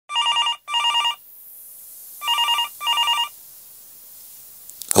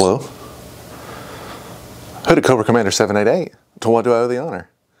Hello? Hooded Cobra Commander 788. To what do I owe the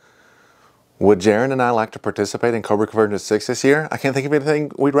honor? Would Jaren and I like to participate in Cobra Convergence 6 this year? I can't think of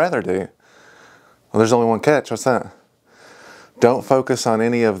anything we'd rather do. Well, there's only one catch. What's that? Don't focus on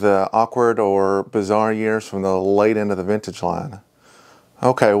any of the awkward or bizarre years from the late end of the vintage line.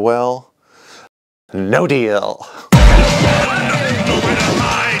 Okay, well, no deal.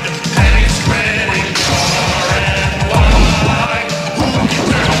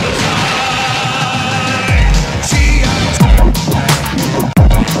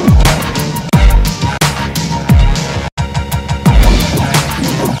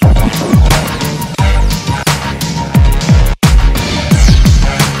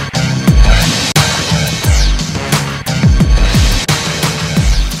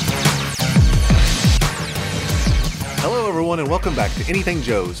 And welcome back to Anything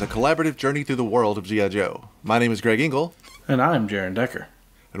Joe's, a collaborative journey through the world of G.I. Joe. My name is Greg Engel. And I'm Jaren Decker.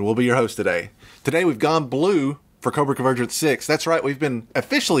 And we'll be your host today. Today we've gone blue for Cobra Convergence 6. That's right, we've been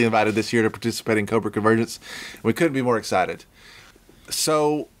officially invited this year to participate in Cobra Convergence. We couldn't be more excited.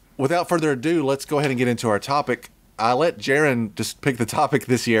 So, without further ado, let's go ahead and get into our topic. I let Jaren just pick the topic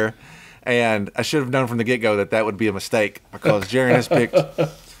this year, and I should have known from the get-go that that would be a mistake, because Jaren has picked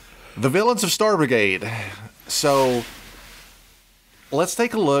the villains of Star Brigade. So, let's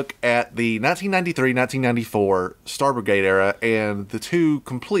take a look at the 1993-1994 Star Brigade era and the two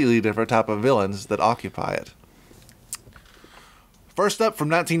completely different type of villains that occupy it. First up, from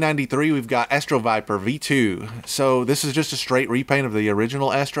 1993, we've got Astro Viper V2. So this is just a straight repaint of the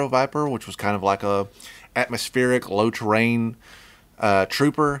original Astro Viper, which was kind of like a atmospheric, low-terrain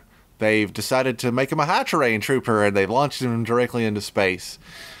trooper. They've decided to make him a high-terrain trooper, and they've launched him directly into space,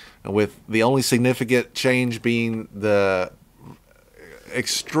 with the only significant change being the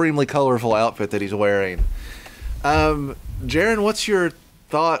extremely colorful outfit that he's wearing. Jaren, what's your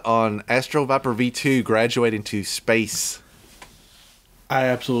thought on Astro Viper V2 graduating to space? I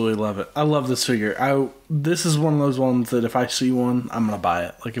absolutely love it. I love this figure. This is one of those ones that if I see one, I'm gonna buy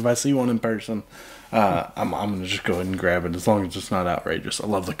it. Like if I see one in person, I'm gonna just go ahead and grab it as long as it's not outrageous. I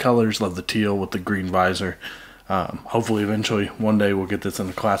love the colors, love the teal with the green visor. Hopefully eventually one day we'll get this in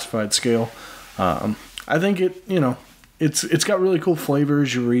a classified scale. I think It's got really cool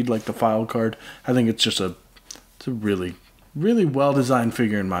flavors. You read like the file card. I think it's just it's a really, really well designed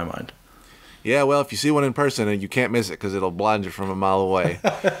figure in my mind. Yeah, well, if you see one in person, and you can't miss it because it'll blind you from a mile away.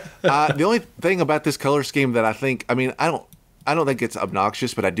 The only thing about this color scheme that I don't think it's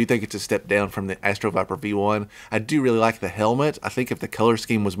obnoxious, but I do think it's a step down from the Astro Viper V1. I do really like the helmet. I think if the color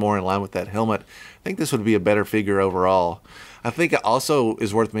scheme was more in line with that helmet, I think this would be a better figure overall. I think it also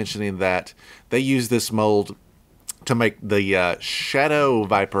is worth mentioning that they use this mold to make the Shadow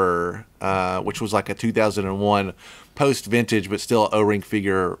Viper, which was like a 2001 post-vintage but still O-ring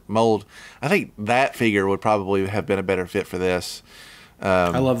figure mold. I think that figure would probably have been a better fit for this.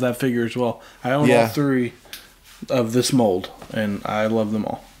 I love that figure as well. I own all three of this mold, and I love them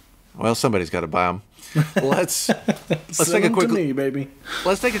all. Well, somebody's got to buy them. Let's take a quick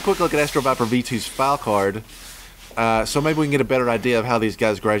Let's take a quick look at Astro Viper V2's file card, so maybe we can get a better idea of how these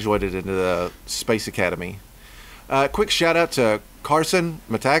guys graduated into the Space Academy. Quick shout out to Carson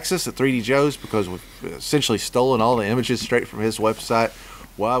Metaxas at 3D Joe's, because we've essentially stolen all the images straight from his website.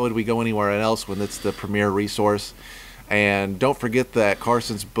 Why would we go anywhere else when it's the premier resource? And don't forget that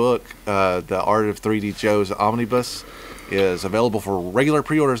Carson's book, The Art of 3D Joe's Omnibus, is available for regular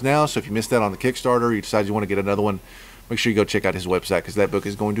pre-orders now. So if you missed out on the Kickstarter, you decide you want to get another one, make sure you go check out his website, because that book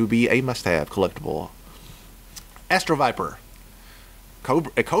is going to be a must-have collectible. Astro Viper.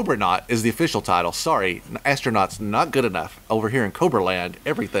 Cobranaut is the official title. Sorry, Astronaut's not good enough. Over here in Cobra Land,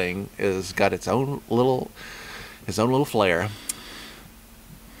 everything is got its own little flair.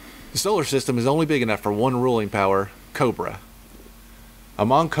 The solar system is only big enough for one ruling power, Cobra.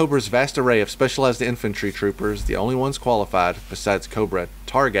 Among Cobra's vast array of specialized infantry troopers, the only ones qualified, besides Cobra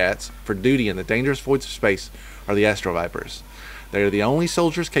Targats, for duty in the dangerous voids of space are the Astro Vipers. They are the only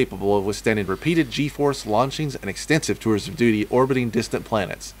soldiers capable of withstanding repeated G-force launchings and extensive tours of duty orbiting distant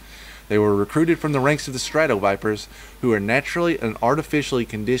planets. They were recruited from the ranks of the Strato Vipers, who are naturally and artificially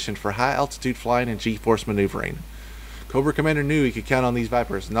conditioned for high-altitude flying and G-force maneuvering. Cobra Commander knew he could count on these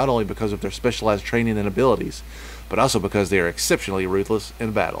Vipers not only because of their specialized training and abilities, but also because they are exceptionally ruthless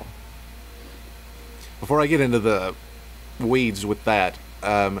in battle. Before I get into the weeds with that,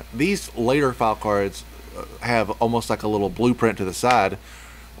 these later file cards have almost like a little blueprint to the side,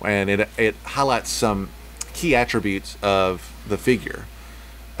 and it highlights some key attributes of the figure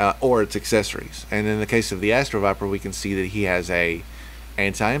or its accessories. And in the case of the Astro Viper, we can see that he has a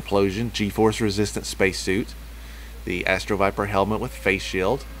anti-implosion G-force resistant spacesuit. the Astro Viper helmet with face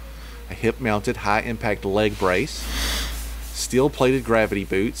shield, a hip-mounted high-impact leg brace, steel-plated gravity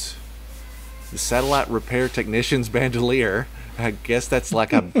boots, the satellite repair technician's bandolier. I guess that's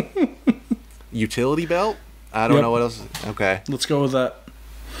like a utility belt? I don't know what else. Okay. Let's go with that.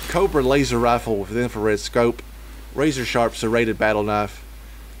 Cobra laser rifle with infrared scope, razor-sharp serrated battle knife,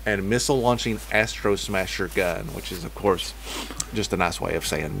 and missile-launching Astro Smasher gun, which is, of course, just a nice way of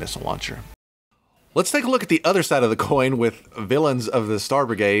saying missile launcher. Let's take a look at the other side of the coin with villains of the Star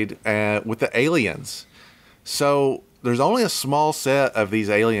Brigade, with the aliens. So there's only a small set of these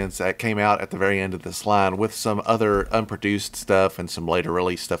aliens that came out at the very end of this line, with some other unproduced stuff and some later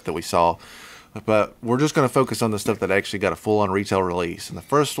release stuff that we saw. But we're just going to focus on the stuff that actually got a full-on retail release. And the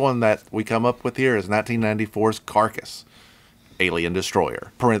first one that we come up with here is 1994's Carcass, Alien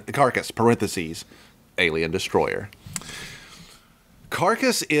Destroyer. Carcass, parentheses, Alien Destroyer.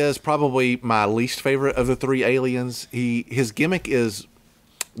 Carcass is probably my least favorite of the three aliens. His gimmick is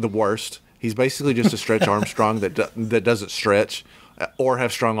the worst. He's basically just a Stretch Armstrong that doesn't stretch or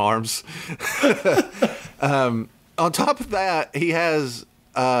have strong arms. On top of that, he has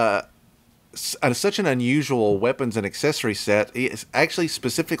such an unusual weapons and accessory set. He actually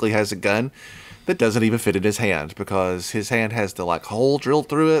specifically has a gun that doesn't even fit in his hand, because his hand has the hole drilled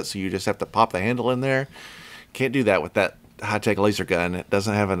through it, so you just have to pop the handle in there. Can't do that with that high-tech laser gun. It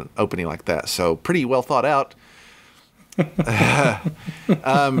doesn't have an opening like that, so pretty well thought out. Give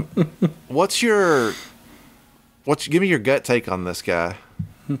me your gut take on this guy.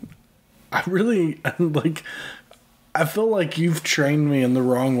 I really I feel like you've trained me in the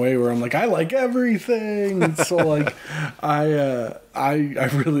wrong way, where I'm like, I like everything. So I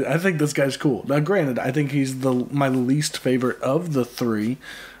think this guy's cool. Now, granted, I think he's my least favorite of the three.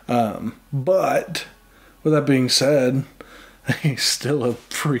 But with that being said, he's still a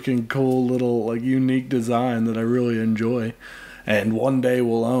freaking cool little unique design that I really enjoy, and one day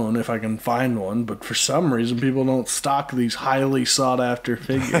will own if I can find one. But for some reason, people don't stock these highly sought after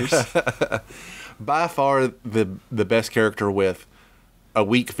figures. By far the best character with a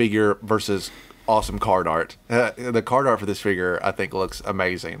weak figure versus awesome card art. The card art for this figure, I think, looks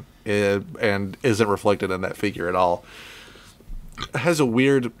amazing, and isn't reflected in that figure at all. It has a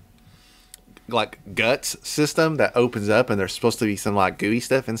weird guts system that opens up, and there's supposed to be some gooey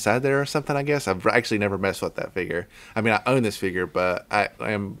stuff inside there or something, I guess. I've actually never messed with that figure. I mean, I own this figure, but I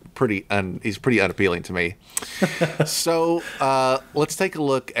am he's pretty unappealing to me. So let's take a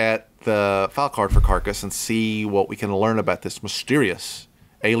look at the file card for Carcass and see what we can learn about this mysterious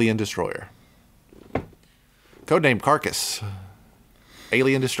alien destroyer. Codename Carcass,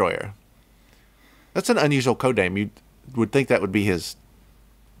 Alien Destroyer. That's an unusual codename. You would think that would be his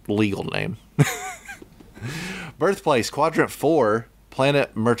legal name. Birthplace, Quadrant 4,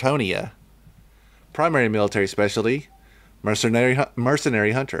 planet Mertonia. Primary military specialty, mercenary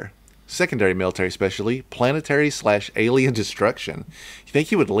hunter. Secondary military specialty, planetary/alien destruction. You think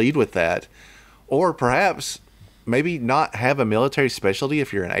he would lead with that? Or perhaps maybe not have a military specialty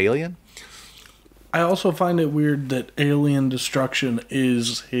if you're an alien? I also find it weird that alien destruction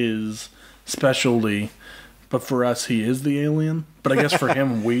is his specialty, but for us, he is the alien. But I guess for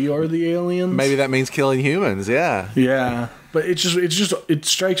him, we are the aliens. Maybe that means killing humans, yeah. Yeah. But it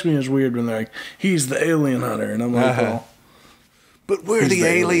strikes me as weird when they're like, he's the alien hunter. And I'm like, well, but we're the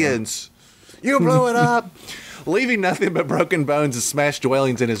aliens. You blew it up. Leaving nothing but broken bones and smashed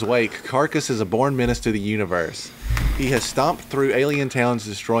dwellings in his wake, Carcass is a born menace to the universe. He has stomped through alien towns,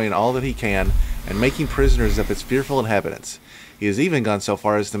 destroying all that he can and making prisoners of its fearful inhabitants. He has even gone so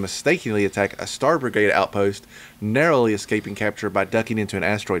far as to mistakenly attack a Star Brigade outpost, narrowly escaping capture by ducking into an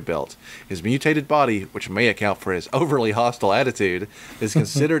asteroid belt. His mutated body, which may account for his overly hostile attitude, is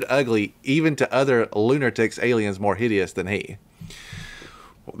considered ugly even to other lunatics aliens more hideous than he.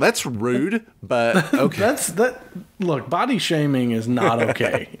 Well, that's rude, but okay. Look, body shaming is not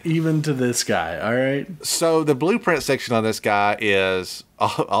okay, even to this guy, all right? So the blueprint section on this guy is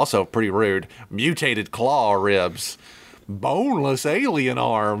also pretty rude. Mutated claw ribs, boneless alien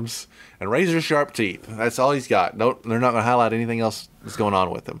arms, and razor-sharp teeth. That's all he's got. They're not going to highlight anything else that's going on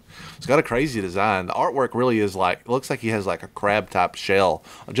with him. He's got a crazy design. The artwork really is looks like he has a crab-type shell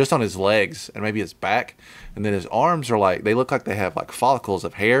just on his legs and maybe his back. And then his arms are they look like they have follicles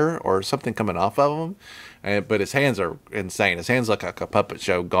of hair or something coming off of them. But his hands are insane. His hands look like a puppet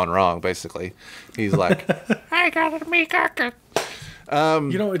show gone wrong, basically. He's like, I got me cocker.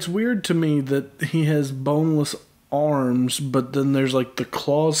 It's weird to me that he has boneless arms, but then there's the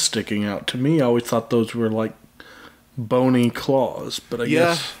claws sticking out. To me, I always thought those were bony claws, but I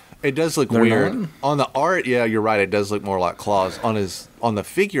guess it does look weird. Not? On the art, yeah, you're right, it does look more like claws. On the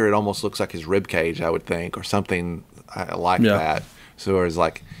figure, it almost looks like his rib cage, I would think, or something I like that. So whereas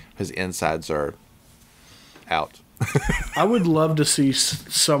like his insides are out. I would love to see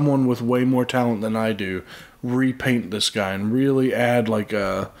someone with way more talent than I do repaint this guy and really add like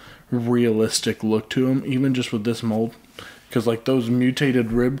a realistic look to him, even just with this mold. Because like those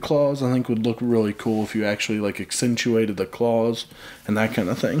mutated rib claws, I think would look really cool if you actually like accentuated the claws and that kind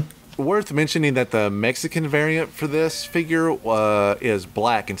of thing. Worth mentioning that the Mexican variant for this figure is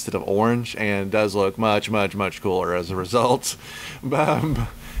black instead of orange, and does look much, much, much cooler as a result.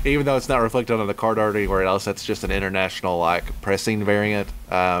 Even though it's not reflected on the card art or anywhere else, that's just an international like pressing variant,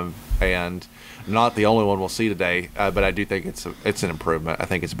 and not the only one we'll see today. But I do think it's an improvement. I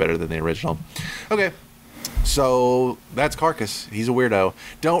think it's better than the original. Okay. So that's Carcass. He's a weirdo.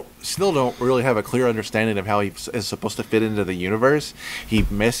 Still don't really have a clear understanding of how he is supposed to fit into the universe. He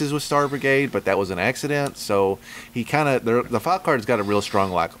messes with Star Brigade, but that was an accident. So he kind of the file card's got a real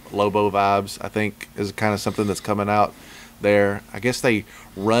strong like Lobo vibes. I think is kind of something that's coming out there. I guess they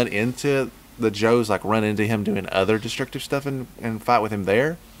run into the Joes, like run into him doing other destructive stuff and fight with him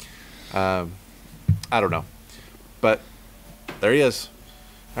there. I don't know, but there he is.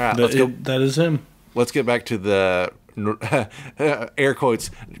 All right, let's go. That is him. Let's get back to the air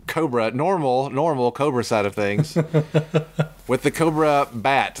quotes Cobra normal Cobra side of things. With the Cobra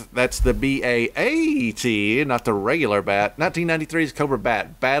Bat, that's the BAAT, not the regular Bat. 1993's Cobra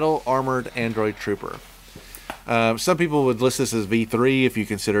Bat, Battle Armored Android Trooper. Some people would list this as V3 if you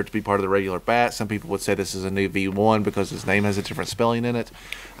consider it to be part of the regular Bat. Some people would say this is a new V1 because his name has a different spelling in it.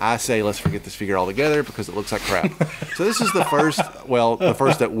 I say let's forget this figure altogether because it looks like crap. So this is the first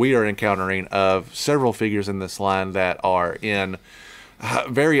that we are encountering of several figures in this line that are in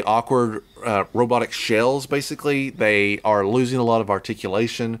very awkward robotic shells. Basically, they are losing a lot of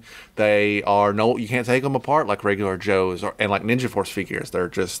articulation. You can't take them apart like regular Joes and like Ninja Force figures.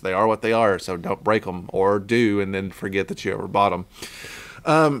 They are what they are. So don't break them, or do and then forget that you ever bought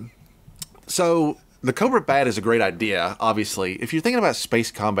them. So the Cobra Bat is a great idea. Obviously, if you're thinking about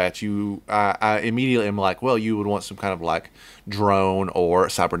space combat, I immediately am like, well, you would want some kind of like drone or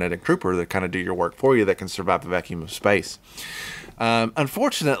cybernetic trooper that kind of do your work for you that can survive the vacuum of space.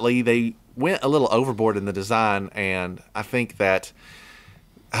 Unfortunately, they went a little overboard in the design, and I think that,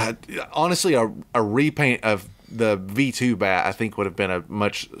 honestly, a repaint of the V2 Bat, I think, would have been a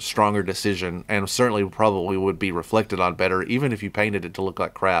much stronger decision, and certainly probably would be reflected on better, even if you painted it to look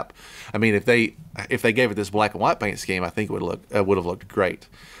like crap. I mean, if they gave it this black and white paint scheme, I think it would have looked great.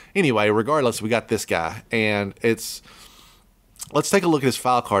 Anyway, regardless, we got this guy, and let's take a look at his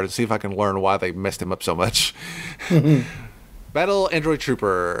file card and see if I can learn why they messed him up so much. Battle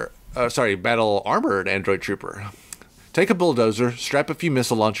Armored Android Trooper. Take a bulldozer, strap a few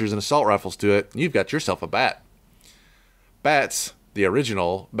missile launchers and assault rifles to it, and you've got yourself a bat. Bats, the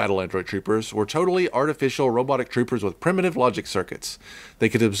original Battle Android Troopers, were totally artificial robotic troopers with primitive logic circuits. They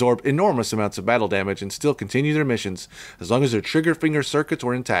could absorb enormous amounts of battle damage and still continue their missions as long as their trigger finger circuits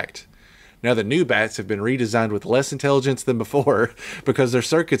were intact. Now the new bats have been redesigned with less intelligence than before because their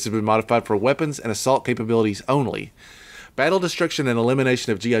circuits have been modified for weapons and assault capabilities only. Battle destruction and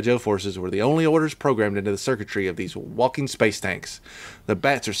elimination of G.I. Joe forces were the only orders programmed into the circuitry of these walking space tanks. The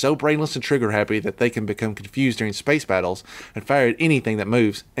bats are so brainless and trigger happy that they can become confused during space battles and fire at anything that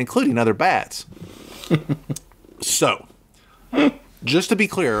moves, including other bats. So, just to be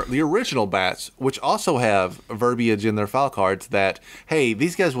clear, the original bats, which also have verbiage in their file cards that, hey,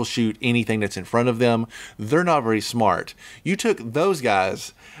 these guys will shoot anything that's in front of them, they're not very smart. You took those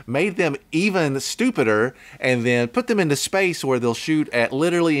guys, made them even stupider, and then put them into space where they'll shoot at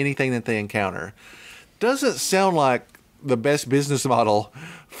literally anything that they encounter. Doesn't sound like the best business model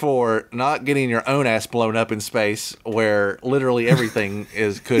for not getting your own ass blown up in space where literally everything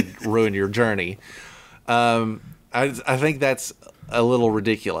could ruin your journey. I think that's a little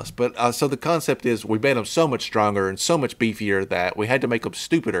ridiculous, but so the concept is we made them so much stronger and so much beefier that we had to make them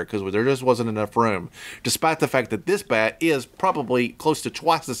stupider because there just wasn't enough room, despite the fact that this bat is probably close to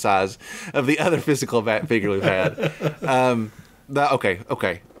twice the size of the other physical bat figure we've had.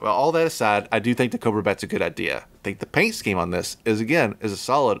 Okay. Well, all that aside, I do think the Cobra Bat's a good idea. I think the paint scheme on this is a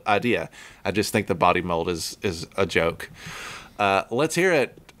solid idea. I just think the body mold is a joke. Let's hear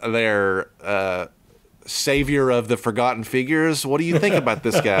it there, savior of the forgotten figures. What do you think about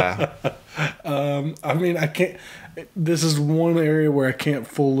this guy? I mean, I can't. This is one area where I can't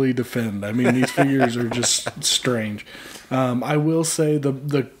fully defend. I mean, these figures are just strange. I will say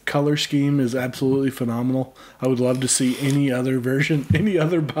the color scheme is absolutely phenomenal. I would love to see any other version, any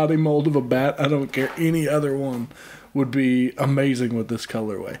other body mold of a bat. I don't care. Any other one would be amazing with this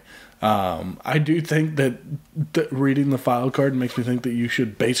colorway. I do think that reading the file card makes me think that you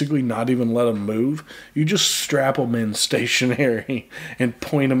should basically not even let them move. You just strap them in stationary and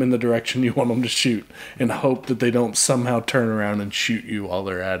point them in the direction you want them to shoot and hope that they don't somehow turn around and shoot you while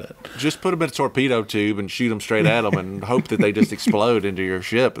they're at it. Just put them in a torpedo tube and shoot them straight at them and hope that they just explode into your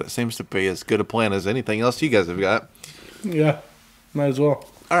ship. That seems to be as good a plan as anything else you guys have got. Yeah, might as well.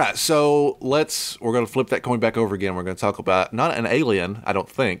 All right, so we're going to flip that coin back over again. We're going to talk about not an alien, I don't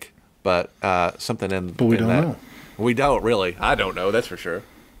think, but something in. But we don't know. We don't really. I don't know. That's for sure.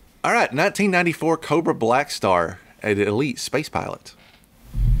 All right, 1994 Cobra Black Star, an elite space pilot.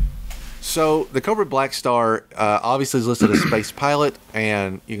 So the Cobra Black Star obviously is listed as space pilot,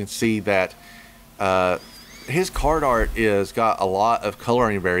 and you can see that his card art is got a lot of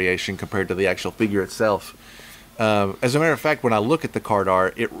coloring variation compared to the actual figure itself. As a matter of fact, when I look at the card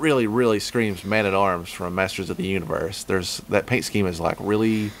art, it really, really screams Man-at-Arms from Masters of the Universe. That paint scheme is like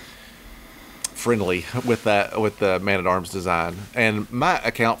really friendly with the Man-at-Arms design, and might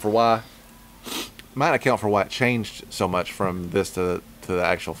account for why it changed so much from this to the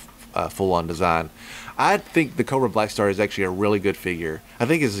actual full-on design. I think the Cobra Black Star is actually a really good figure. I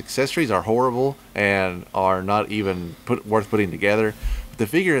think his accessories are horrible and are not even worth putting together. The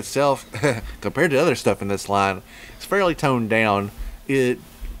figure itself, compared to other stuff in this line, is fairly toned down. It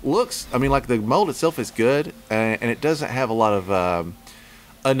looks, like the mold itself is good, and it doesn't have a lot of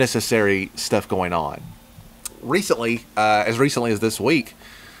unnecessary stuff going on. Recently as this week,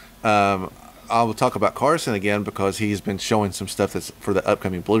 I will talk about Carson again because he's been showing some stuff that's for the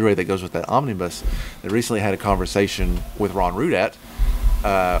upcoming Blu-ray that goes with that omnibus. They recently had a conversation with Ron Rudat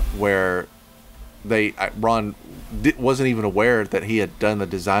where Ron wasn't even aware that he had done the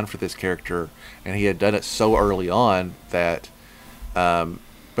design for this character, and he had done it so early on that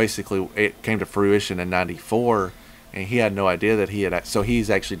basically it came to fruition in '94, and he had no idea that he's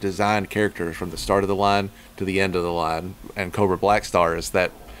actually designed characters from the start of the line to the end of the line, and Cobra Black Star is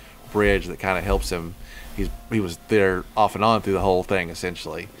that bridge that kind of helps him. He was there off and on through the whole thing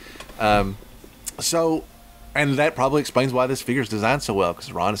essentially. And that probably explains why this figure is designed so well,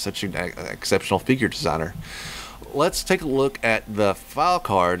 because Ron is such an exceptional figure designer. Let's take a look at the file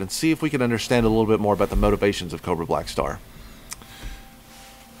card and see if we can understand a little bit more about the motivations of Cobra Black Star.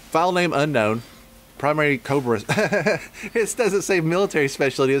 File name unknown. Primary Cobra. It doesn't say military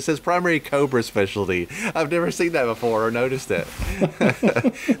specialty. It says primary Cobra specialty. I've never seen that before or noticed it.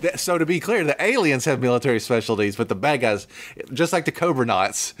 So to be clear, the aliens have military specialties, but the bad guys, just like the Cobra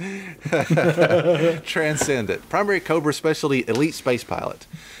Knots, transcend it. Primary Cobra specialty, elite space pilot.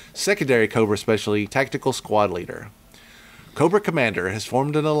 Secondary Cobra specialty, tactical squad leader. Cobra Commander has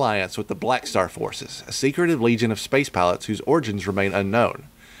formed an alliance with the Black Star Forces, a secretive legion of space pilots whose origins remain unknown.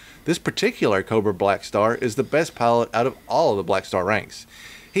 This particular Cobra Black Star is the best pilot out of all of the Black Star ranks.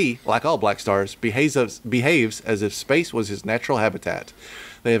 He, like all Black Stars, behaves as if space was his natural habitat.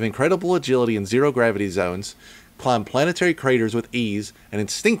 They have incredible agility in zero-gravity zones, climb planetary craters with ease, and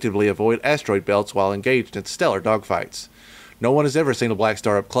instinctively avoid asteroid belts while engaged in stellar dogfights. No one has ever seen a Black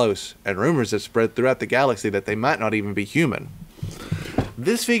Star up close, and rumors have spread throughout the galaxy that they might not even be human.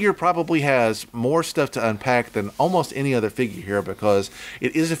 This figure probably has more stuff to unpack than almost any other figure here, because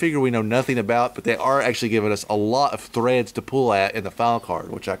it is a figure we know nothing about, but they are actually giving us a lot of threads to pull at in the file card,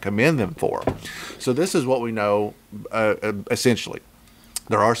 which I commend them for. So this is what we know, essentially.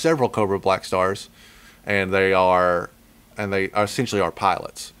 There are several Cobra Black Stars, and they essentially are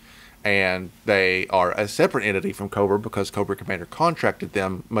pilots. And they are a separate entity from Cobra because Cobra Commander contracted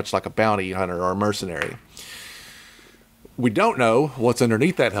them, much like a bounty hunter or a mercenary. We don't know what's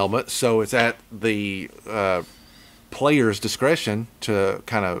underneath that helmet, so it's at the player's discretion to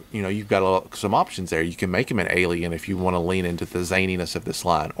kind of, you've got some options there. You can make him an alien if you want to lean into the zaniness of this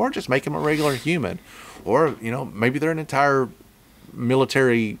line, or just make him a regular human, or, maybe they're an entire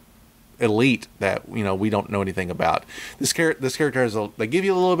military elite that, we don't know anything about. This character they give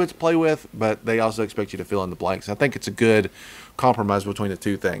you a little bit to play with, but they also expect you to fill in the blanks. I think it's a good compromise between the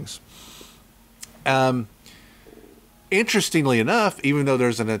two things. Interestingly enough, even though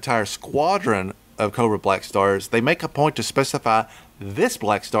there's an entire squadron of Cobra Black Stars, they make a point to specify this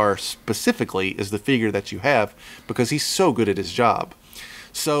Black Star specifically is the figure that you have because he's so good at his job.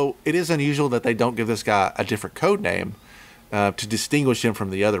 So it is unusual that they don't give this guy a different code name to distinguish him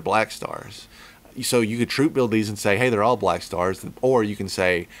from the other Black Stars. So you could troop build these and say, hey, they're all Black Stars, or you can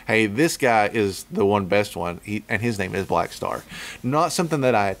say, hey, this guy is the best one, and his name is Black Star. Not something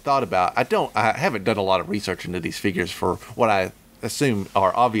that I had thought about. I haven't done a lot of research into these figures for what I assume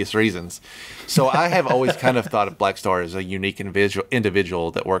are obvious reasons. So I have always kind of thought of Black Star as a unique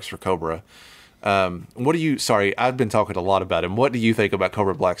individual that works for Cobra. What do you? Sorry, I've been talking a lot about him. What do you think about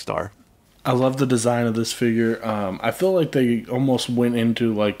Cobra Black Star? I love the design of this figure. I feel like they almost went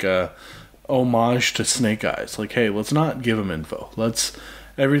into like a homage to Snake Eyes. Like, hey, let's not give him info.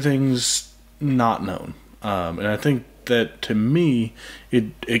 Everything's not known. And I think that to me,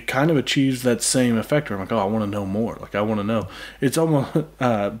 it kind of achieves that same effect where I'm like, oh, I want to know more. Like, I want to know. It's almost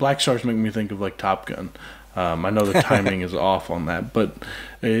Black Star's making me think of like Top Gun. I know the timing is off on that, but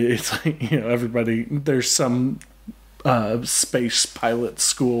it's like, everybody, there's some space pilot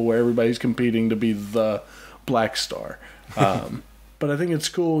school where everybody's competing to be the Black Star. But I think it's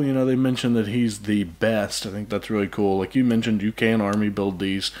cool, they mentioned that he's the best. I think that's really cool. Like you mentioned, you can army build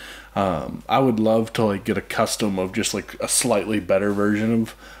these. I would love to like get a custom of just like a slightly better version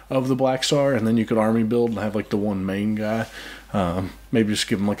of the Black Star, and then you could army build and have like the one main guy. Maybe just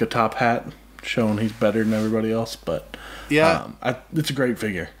give him like a top hat showing he's better than everybody else. But yeah, it's a great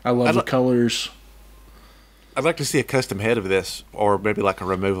figure. I love the colors. I'd like to see a custom head of this, or maybe like a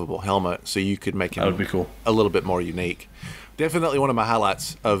removable helmet, so you could make him that would be cool. A little bit more unique. Definitely one of my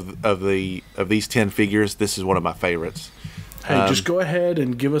highlights of these 10 figures. This is one of my favorites. Hey, just go ahead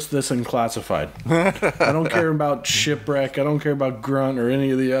and give us this in classified. I don't care about Shipwreck. I don't care about Grunt or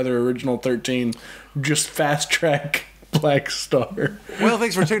any of the other original 13. Just fast track Black Star. Well,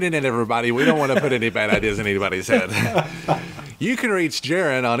 thanks for tuning in, everybody. We don't want to put any bad ideas in anybody's head. You can reach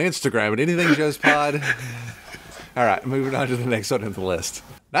Jaren on Instagram at Anything Joe's Pod. All right, moving on to the next one on the list.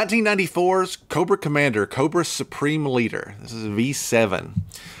 1994's Cobra Commander, Cobra's Supreme Leader. This is a V7.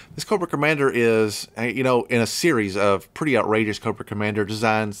 This Cobra Commander is, in a series of pretty outrageous Cobra Commander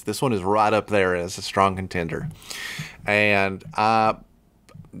designs, this one is right up there as a strong contender. And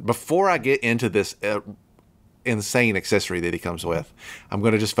before I get into this insane accessory that he comes with, I'm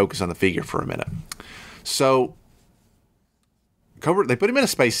going to just focus on the figure for a minute. So, Cobra, they put him in a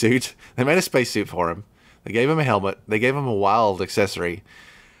spacesuit. They made a spacesuit for him. They gave him a helmet. They gave him a wild accessory.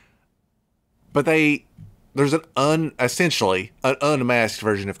 But there's essentially an unmasked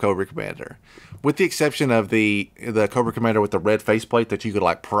version of Cobra Commander, with the exception of the Cobra Commander with the red faceplate that you could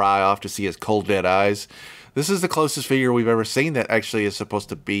like pry off to see his cold dead eyes. This is the closest figure we've ever seen that actually is supposed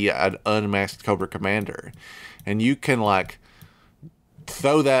to be an unmasked Cobra Commander, and you can like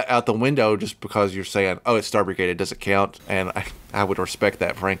throw that out the window just because you're saying, oh, it's Star Brigade, it doesn't count, and I would respect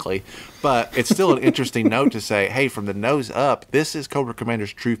that, frankly. But it's still an interesting note to say, hey, from the nose up, this is Cobra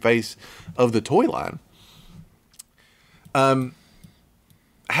Commander's true face of the toy line.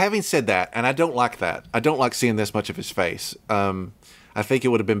 Having said that, and I don't like that, I don't like seeing this much of his face. I think it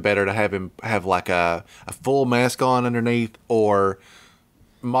would have been better to have him have like a full mask on underneath, or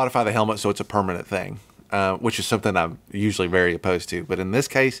modify the helmet so it's a permanent thing. Which is something I'm usually very opposed to. But in this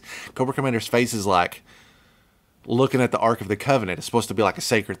case, Cobra Commander's face is like looking at the Ark of the Covenant. It's supposed to be like a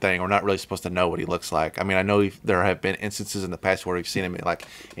sacred thing. We're not really supposed to know what he looks like. I mean, I know there have been instances in the past where we've seen him like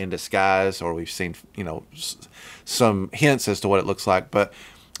in disguise, or we've seen, some hints as to what it looks like, but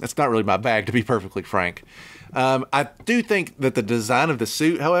it's not really my bag, to be perfectly frank. I do think that the design of the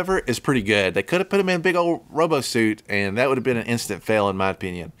suit, however, is pretty good. They could have put him in a big old robo suit, and that would have been an instant fail, in my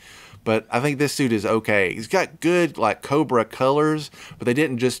opinion. But I think this suit is okay. He's got good, like, Cobra colors, but they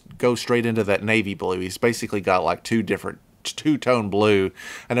didn't just go straight into that navy blue. He's basically got, like, two-tone blue.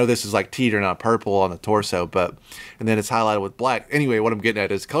 I know this is, like, teetering on purple on the torso, and then it's highlighted with black. Anyway, what I'm getting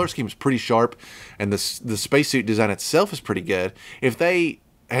at is color scheme is pretty sharp, and the spacesuit design itself is pretty good. If they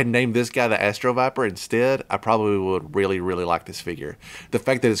had named this guy the Astro Viper instead, I probably would really, really like this figure. The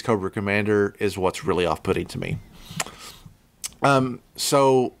fact that it's Cobra Commander is what's really off-putting to me.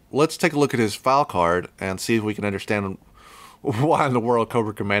 So let's take a look at his file card and see if we can understand why in the world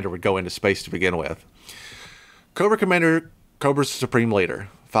Cobra Commander would go into space to begin with. Cobra Commander, Cobra's Supreme Leader.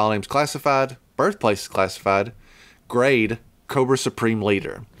 File name's classified, birthplace is classified, grade, Cobra Supreme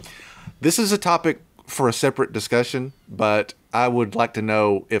Leader. This is a topic for a separate discussion, but I would like to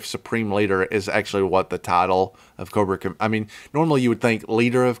know if Supreme Leader is actually what the title of Cobra... I mean, normally you would think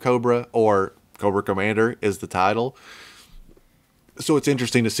Leader of Cobra or Cobra Commander is the title. So it's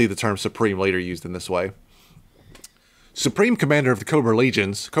interesting to see the term Supreme Leader used in this way. Supreme Commander of the Cobra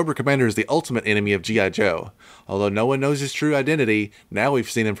Legions, Cobra Commander is the ultimate enemy of G.I. Joe. Although no one knows his true identity, now we've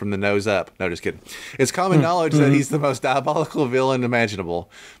seen him from the nose up. No, just kidding. It's common knowledge that he's the most diabolical villain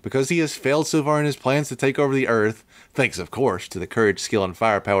imaginable. Because he has failed so far in his plans to take over the Earth, thanks, of course, to the courage, skill, and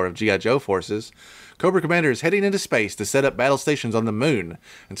firepower of G.I. Joe forces, Cobra Commander is heading into space to set up battle stations on the moon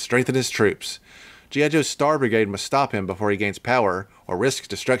and strengthen his troops. G.I. Joe's Star Brigade must stop him before he gains power or risks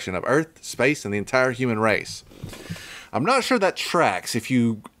destruction of Earth, space, and the entire human race. I'm not sure that tracks if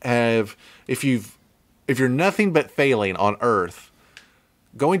you're nothing but failing on Earth.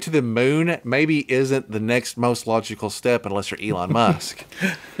 going to the moon maybe isn't the next most logical step unless you're Elon Musk.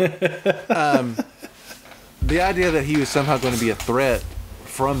 The idea that he was somehow going to be a threat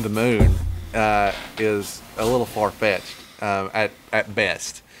from the moon is a little far-fetched at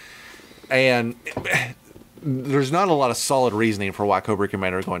best. And there's not a lot of solid reasoning for why Cobra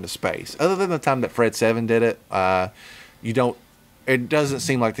Commander are going to space. Other than the time that Fred 7 did it, it doesn't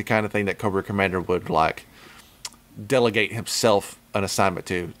seem like the kind of thing that Cobra Commander would like delegate himself an assignment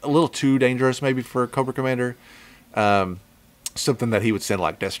to. A little too dangerous maybe for Cobra Commander. Something that he would send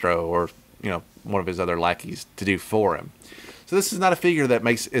like Destro or one of his other lackeys to do for him. So this is not a figure that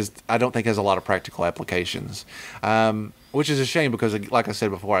I don't think has a lot of practical applications, which is a shame because, like I said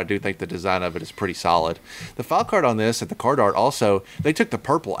before, I do think the design of it is pretty solid. The file card on this and the card art also, they took the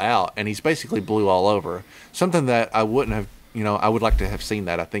purple out and he's basically blue all over. Something that I wouldn't have, I would like to have seen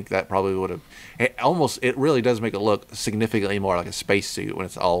that. I think that probably would have, it really does make it look significantly more like a spacesuit when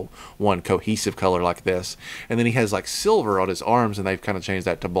it's all one cohesive color like this. And then he has like silver on his arms and they've kind of changed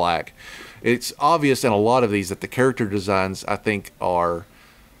that to black. It's obvious in a lot of these that the character designs, I think, are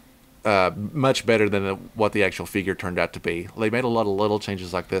much better than what the actual figure turned out to be. They made a lot of little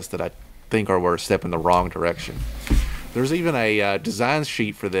changes like this that I think were a step in the wrong direction. There's even a design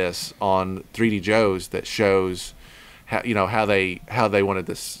sheet for this on 3D Joe's that shows how they wanted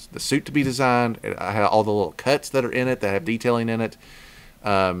the suit to be designed, how all the little cuts that are in it that have detailing in it,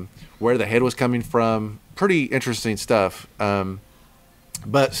 where the head was coming from. Pretty interesting stuff,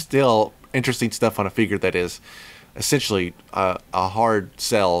 but still interesting stuff on a figure that is essentially a hard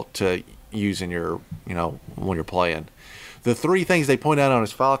sell to use in your when you're playing. The three things they point out on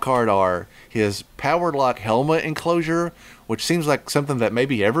his file card are his powered lock helmet enclosure, which seems like something that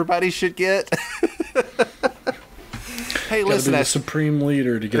maybe everybody should get. Hey, listen, be the supreme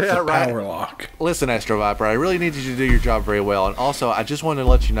leader to get the power lock. Listen, Astro Viper, I really needed you to do your job very well. And also, I just wanted to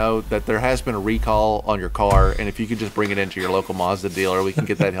let you know that there has been a recall on your car. And if you could just bring it into your local Mazda dealer, we can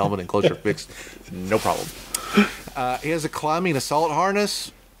get that helmet enclosure fixed. No problem. He has a climbing assault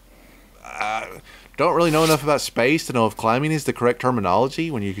harness. Don't really know enough about space to know if climbing is the correct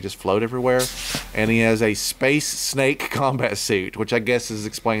terminology when you can just float everywhere. And he has a space snake combat suit, which I guess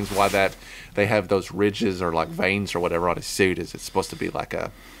explains why that they have those ridges or like veins or whatever on his suit. It's supposed to be like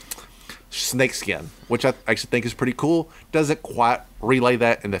a snake skin, which I actually think is pretty cool. Doesn't quite relay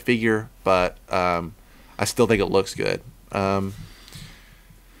that in the figure, but I still think it looks good.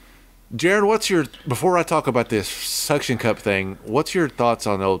 Jaren, before I talk about this suction cup thing, what's your thoughts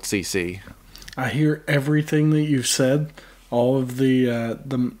on old CC? I hear everything that you've said, all of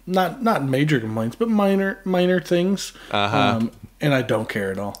the not major complaints, but minor things. And I don't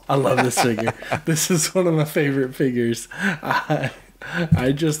care at all. I love this figure. This is one of my favorite figures. I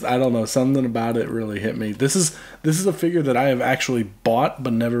don't know, something about it really hit me. This is a figure that I have actually bought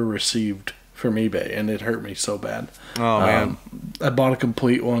but never received from eBay, and it hurt me so bad. Oh man. I bought a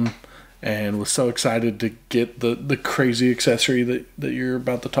complete one and was so excited to get the crazy accessory that you're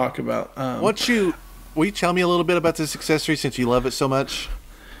about to talk about. Will you tell me a little bit about this accessory since you love it so much?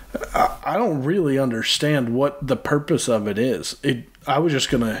 I don't really understand what the purpose of it is. I was just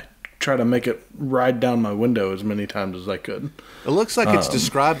going to try to make it ride down my window as many times as I could. It looks like it's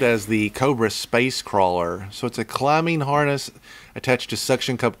described as the Cobra Space Crawler. So it's a climbing harness attached to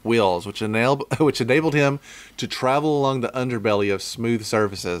suction cup wheels, which enabled him to travel along the underbelly of smooth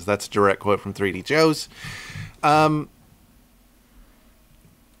surfaces. That's a direct quote from 3D Joe's.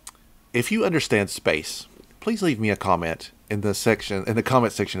 If you understand space, please leave me a comment in the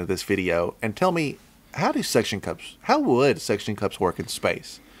comment section of this video and tell me how would suction cups work in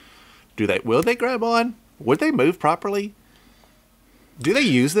space? Will they grab on? Would they move properly? Do they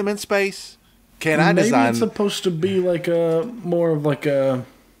use them in space? Maybe it's supposed to be like more of like a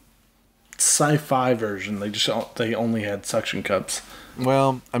sci-fi version. They only had suction cups.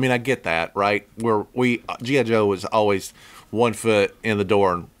 Well, I mean, I get that, right? G.I. Joe was always 1 foot in the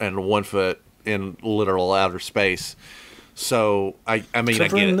door and 1 foot in literal outer space. So I mean,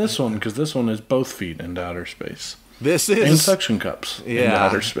 except I get in it. this one, because this one is both feet into outer space. This is and suction cups into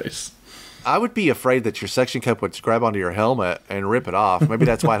outer space. I would be afraid that your suction cup would grab onto your helmet and rip it off. Maybe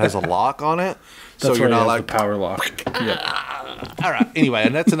that's why it has a lock on it. That's so you're not like the power lock. Yep. All right. Anyway,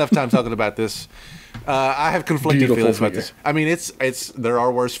 and that's enough time talking about this. I have conflicting feelings about this. I mean, there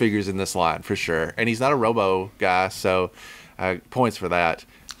are worse figures in this line for sure, and he's not a Robo guy, so points for that.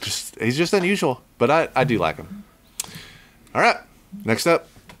 He's just unusual, but I do like him. All right. Next up,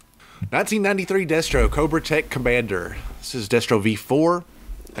 1993 Destro Cobra Tech Commander. This is Destro V4.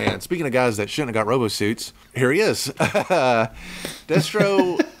 And speaking of guys that shouldn't have got robo suits, here he is.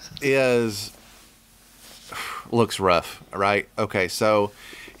 Destro is looks rough, right? Okay, so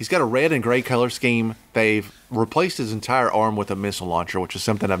he's got a red and gray color scheme. They've replaced his entire arm with a missile launcher, which is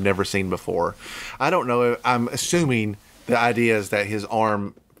something I've never seen before. I don't know. I'm assuming the idea is that his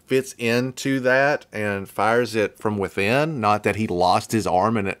arm fits into that and fires it from within, not that he lost his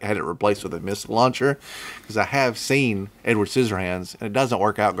arm and had it replaced with a missile launcher, because I have seen Edward Scissorhands and it doesn't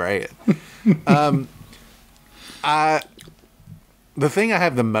work out great. The thing I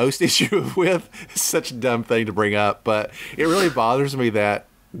have the most issue with is such a dumb thing to bring up, but it really bothers me that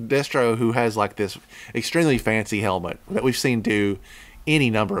Destro, who has like this extremely fancy helmet that we've seen do any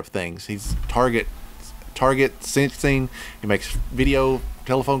number of things. He's target sensing. He makes video,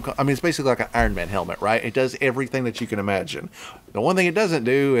 telephone. I mean, it's basically like an Iron Man helmet, right? It does everything that you can imagine. The one thing it doesn't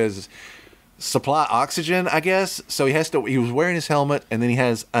do is supply oxygen, I guess. So he was wearing his helmet, and then he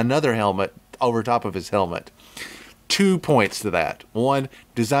has another helmet over top of his helmet. 2 points to that. One,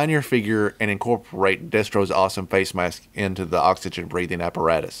 design your figure and incorporate Destro's awesome face mask into the oxygen breathing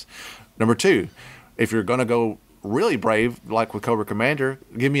apparatus. Number 2, if you're going to go really brave, like with Cobra Commander,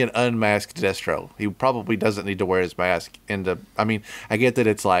 give me an unmasked Destro. He probably doesn't need to wear his mask I mean, I get that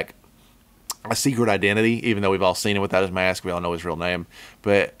it's like a secret identity, even though we've all seen him without his mask. We all know his real name.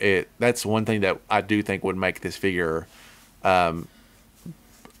 But that's one thing that I do think would make this figure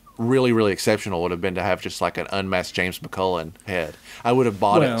really, really exceptional, would have been to have just like an unmasked James McCullen head. I would have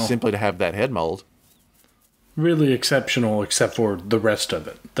bought it simply to have that head mold. Really exceptional, except for the rest of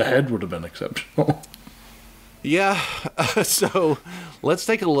it. The head would have been exceptional. Yeah, so let's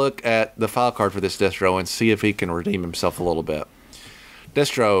take a look at the file card for this Destro and see if he can redeem himself a little bit.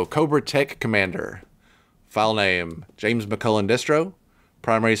 Destro, Cobra Tech Commander. File name, James McCullen Destro.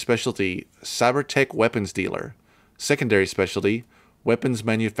 Primary specialty, Cyber Tech Weapons Dealer. Secondary specialty, Weapons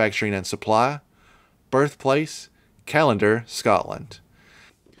Manufacturing and Supply. Birthplace, Callendar, Scotland.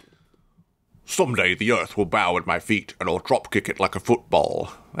 Someday the earth will bow at my feet and I'll drop kick it like a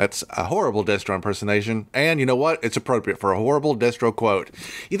football. That's a horrible Destro impersonation. And you know what? It's appropriate for a horrible Destro quote.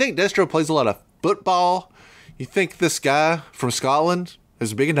 You think Destro plays a lot of football? You think this guy from Scotland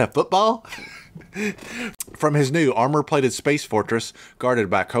is big into football? From his new armor-plated space fortress guarded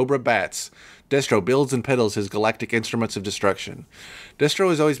by Cobra bats, Destro builds and peddles his galactic instruments of destruction. Destro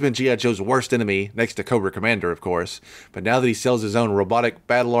has always been G.I. Joe's worst enemy, next to Cobra Commander, of course, but now that he sells his own robotic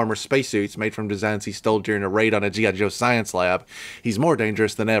battle armor spacesuits made from designs he stole during a raid on a G.I. Joe science lab, he's more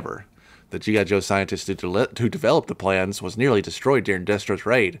dangerous than ever. The G.I. Joe scientist who developed the plans was nearly destroyed during Destro's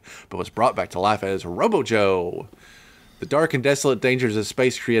raid, but was brought back to life as Robo-Joe. The dark and desolate dangers of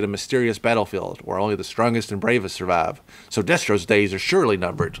space create a mysterious battlefield where only the strongest and bravest survive, so Destro's days are surely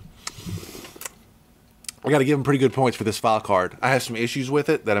numbered. I got to give him pretty good points for this file card. I have some issues with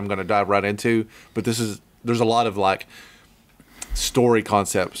it that I'm going to dive right into, but there's a lot of like story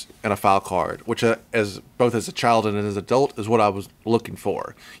concepts in a file card, which as both as a child and as an adult is what I was looking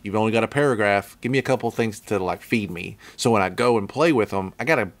for. You've only got a paragraph. Give me a couple things to like feed me, so when I go and play with them, I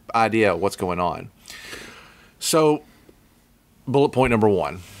got an idea of what's going on. So, bullet point number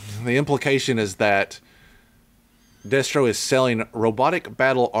 1: the implication is that Destro is selling robotic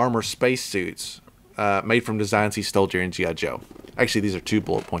battle armor spacesuits made from designs he stole during G.I. Joe. Actually, these are 2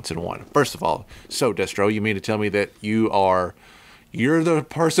 bullet points in one. First of all, so Destro, you mean to tell me that you're the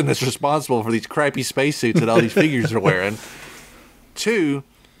person that's responsible for these crappy spacesuits that all these figures are wearing? 2,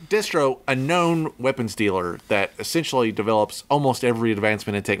 Destro, a known weapons dealer that essentially develops almost every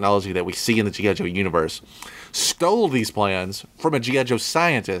advancement in technology that we see in the G.I. Joe universe, stole these plans from a G.I. Joe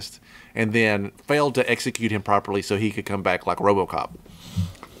scientist and then failed to execute him properly so he could come back like RoboCop.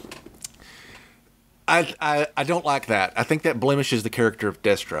 I don't like that. I think that blemishes the character of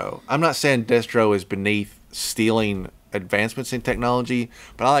Destro. I'm not saying Destro is beneath stealing advancements in technology,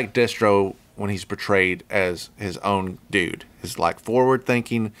 but I like Destro when he's portrayed as his own dude. He's like forward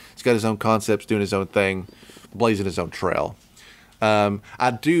thinking. He's got his own concepts, doing his own thing, blazing his own trail.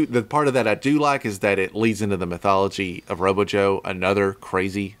 The part of that I do like is that it leads into the mythology of Robo-Joe, another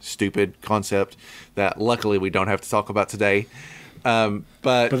crazy, stupid concept that luckily we don't have to talk about today.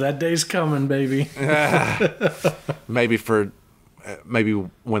 But that day's coming, baby. maybe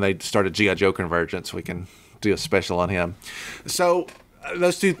when they start a G.I. Joe Convergence, we can do a special on him. So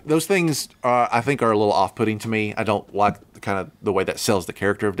those things I think are a little off-putting to me. I don't like the way that sells the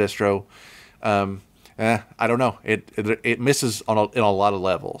character of Destro. I don't know. It misses in a lot of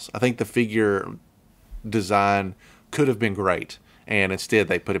levels. I think the figure design could have been great, and instead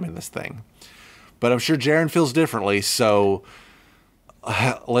they put him in this thing. But I'm sure Jaren feels differently, so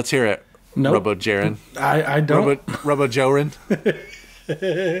let's hear it. Nope. Robo Jaren. I don't. Robo Joren.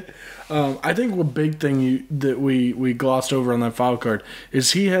 I think one big thing that we glossed over on that file card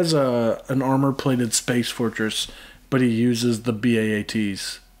is he has an armor-plated space fortress, but he uses the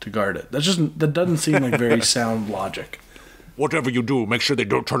BAATs to guard it. That doesn't seem like very sound logic. Whatever you do, make sure they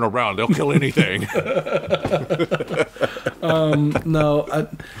don't turn around. They'll kill anything. No,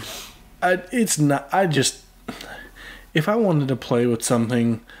 it's not. If I wanted to play with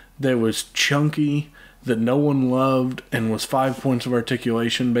something that was chunky, that no one loved, and was 5 points of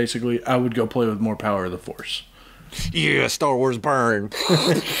articulation, basically, I would go play with more Power of the Force. Yeah, Star Wars burn.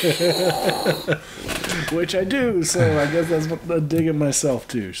 Which I do, so I guess that's what I'm digging myself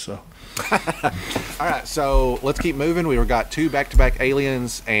too, so. All right, so let's keep moving. We've got 2 back-to-back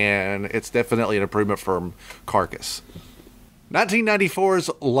aliens, and it's definitely an improvement from Carcass. 1994's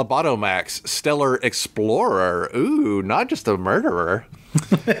Lobotomax, Stellar Explorer. Ooh, not just a murderer.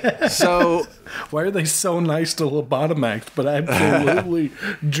 So, why are they so nice to Lobotomax, but absolutely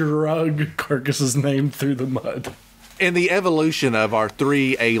drug Carcass's name through the mud? in the evolution of our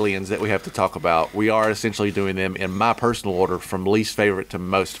 3 aliens that we have to talk about, we are essentially doing them in my personal order from least favorite to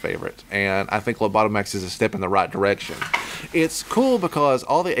most favorite. And I think Lobotomax is a step in the right direction. It's cool because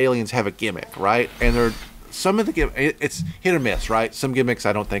all the aliens have a gimmick, right? And they're some of the it's hit or miss, right? Some gimmicks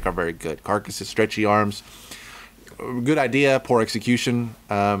I don't think are very good. Carcass's stretchy arms, good idea, poor execution.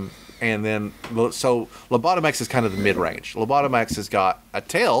 And then, so Lobotomax is kind of the mid-range. Lobotomax has got a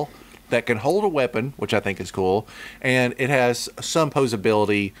tail that can hold a weapon, which I think is cool, and it has some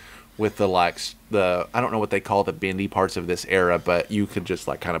posability with the I don't know what they call the bendy parts of this era, but you could just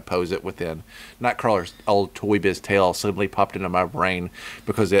like kind of pose it within. Nightcrawler's old Toy Biz tail suddenly popped into my brain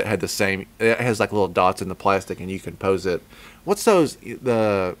because it had it has like little dots in the plastic, and you can pose it. What's those?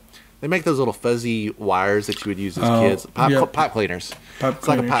 They make those little fuzzy wires that you would use as kids. Pipe cleaners. It's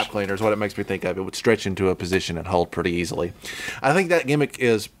like a pipe cleaner is what it makes me think of. It would stretch into a position and hold pretty easily. I think that gimmick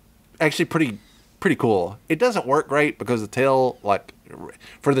is actually pretty cool. It doesn't work great because the tail,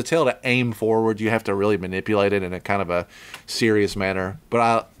 for the tail to aim forward, you have to really manipulate it in a kind of a serious manner.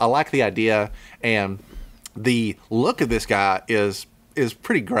 But I like the idea, and the look of this guy is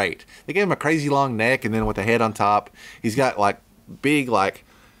pretty great. They gave him a crazy long neck, and then with the head on top, he's got like big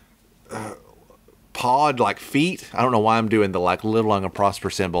pod feet. I don't know why I'm doing the live long and prosper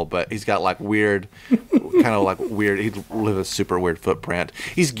symbol, but he's got weird he'd live a super weird footprint.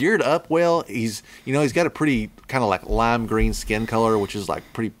 He's geared up well. He's got a pretty kind of lime green skin color, which is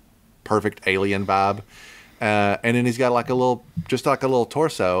pretty perfect alien vibe. And then he's got a little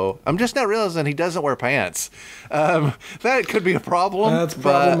torso. I'm just not realizing he doesn't wear pants. That could be a problem. That's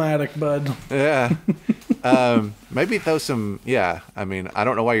problematic, bud. Yeah. Maybe throw some. Yeah. I mean, I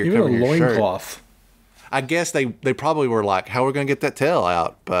don't know why you're covering your shirt. Loincloth. I guess they probably were like, how are we going to get that tail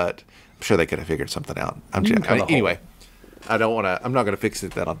out? But I'm sure they could have figured something out. Anyway, I'm not going to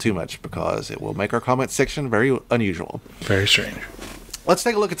fixate that on too much because it will make our comment section very unusual. Very strange. Let's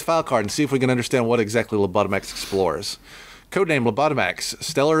take a look at the file card and see if we can understand what exactly Lobotomax explores. Codename Lobotomax,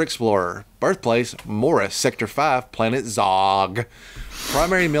 Stellar Explorer. Birthplace, Morris, Sector 5, Planet Zog.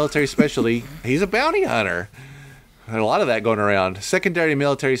 Primary military specialty, he's a bounty hunter. A lot of that going around. Secondary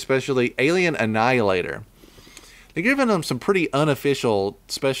military specialty, Alien Annihilator. They're giving him some pretty unofficial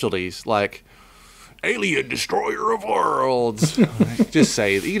specialties like Alien Destroyer of Worlds.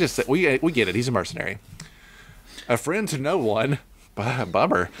 We get it. He's a mercenary. A friend to no one.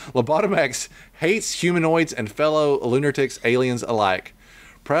 Bummer. Lobotomax hates humanoids and fellow lunatics, aliens alike.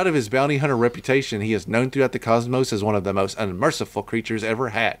 Proud of his bounty hunter reputation, he is known throughout the cosmos as one of the most unmerciful creatures ever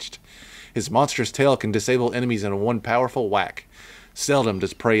hatched. His monstrous tail can disable enemies in one powerful whack. Seldom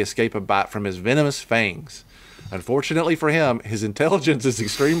does prey escape a bite from his venomous fangs. Unfortunately for him, his intelligence is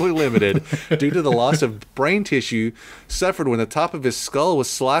extremely limited due to the loss of brain tissue suffered when the top of his skull was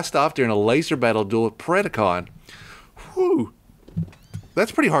sliced off during a laser battle duel with Predacon. Whew.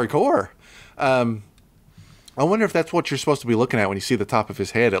 That's pretty hardcore. I wonder if that's what you're supposed to be looking at when you see the top of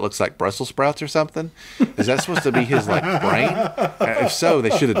his head. It looks like Brussels sprouts or something. Is that supposed to be his brain? If so, they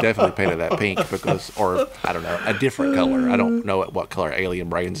should have definitely painted that pink or I don't know, a different color. I don't know what color alien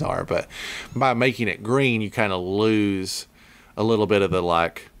brains are, but by making it green, you kind of lose a little bit of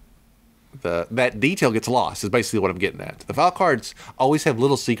that detail gets lost. Is basically what I'm getting at. The file cards always have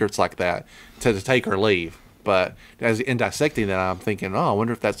little secrets like that to take or leave. But in dissecting that, I'm thinking, I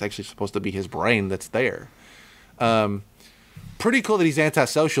wonder if that's actually supposed to be his brain that's there. Pretty cool that he's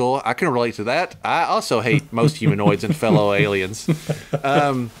antisocial. I can relate to that. I also hate most humanoids and fellow aliens.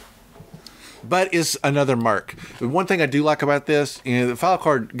 But is another merc. The one thing I do like about this, the file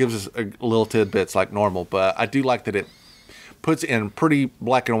card gives us a little tidbits like normal, but I do like that it puts in pretty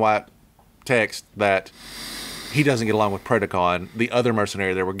black and white text that he doesn't get along with Predacon, the other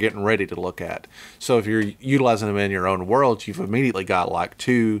mercenary that we're getting ready to look at. So if you're utilizing them in your own world, you've immediately got like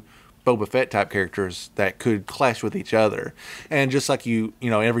two Boba Fett type characters that could clash with each other. And just like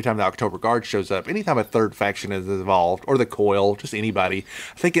every time the October Guard shows up, anytime a third faction is involved, or the Coil, just anybody,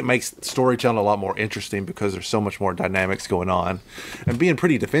 I think it makes storytelling a lot more interesting because there's so much more dynamics going on. And being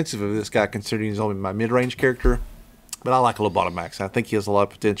pretty defensive of this guy, considering he's only my mid-range character, but I like Lobotomax. I think he has a lot of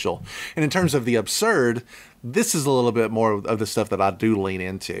potential. And in terms of the absurd, this is a little bit more of the stuff that I do lean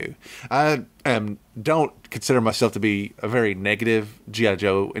into. I don't consider myself to be a very negative G.I.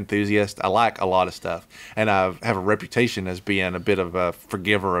 Joe enthusiast. I like a lot of stuff. And I have a reputation as being a bit of a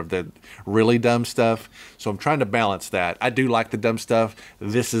forgiver of the really dumb stuff. So I'm trying to balance that. I do like the dumb stuff.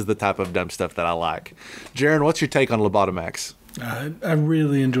 This is the type of dumb stuff that I like. Jaren, what's your take on Lobotomax? I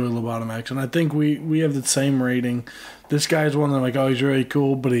really enjoy Lobotomax, and I think we have the same rating. This guy's one that I'm like, oh, he's really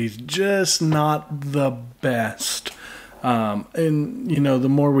cool, but he's just not the best. And, the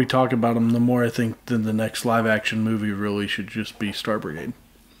more we talk about him, the more I think that the next live-action movie really should just be Star Brigade.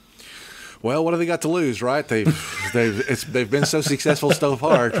 Well, what have they got to lose, right? They've been so successful so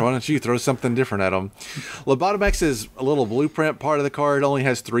far. Why don't you throw something different at them? Lobotomax's little blueprint part of the card only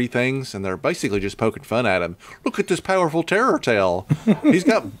has 3 things, and they're basically just poking fun at him. Look at this powerful terror tale. He's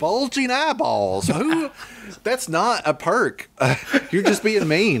got bulging eyeballs. That's not a perk. You're just being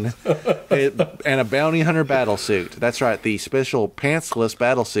mean. And a bounty hunter battle suit. That's right, the special pantsless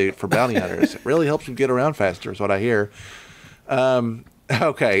battle suit for bounty hunters. It really helps them get around faster, is what I hear.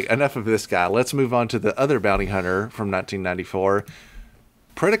 Okay, enough of this guy. Let's move on to the other bounty hunter from 1994.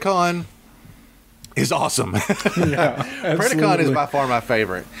 Predacon is awesome. Yeah, Predacon is by far my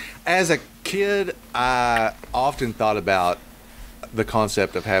favorite. As a kid, I often thought about the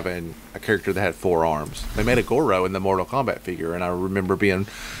concept of having a character that had 4 arms. They made a Goro in the Mortal Kombat figure, and I remember being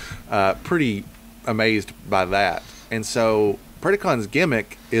pretty amazed by that. And so Predacon's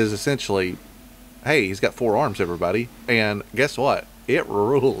gimmick is essentially, hey, he's got 4 arms, everybody. And guess what? It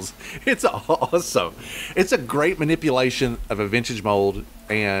rules. It's awesome. It's a great manipulation of a vintage mold,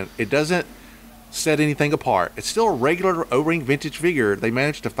 and it doesn't set anything apart. It's still a regular O-ring vintage figure. They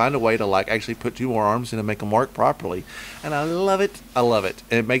managed to find a way to actually put 2 more arms in and make them work properly, and I love it. I love it.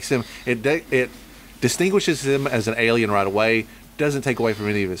 And it makes him. It distinguishes him as an alien right away. Doesn't take away from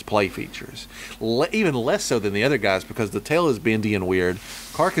any of his play features. Even less so than the other guys, because the tail is bendy and weird.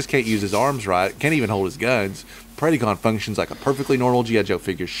 Carcass can't use his arms right. Can't even hold his guns. Predacon functions like a perfectly normal G.I. Joe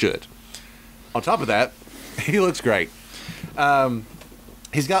figure should. On top of that, he looks great.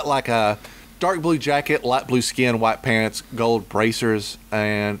 He's got like a dark blue jacket, light blue skin, white pants, gold bracers,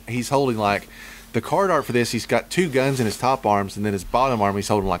 and he's holding the card art for this. He's got 2 guns in his top arms, and then his bottom arm he's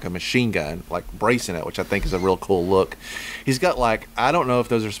holding like a machine gun, bracing it, which I think is a real cool look. He's got I don't know if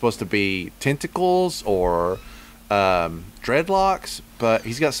those are supposed to be tentacles or dreadlocks, but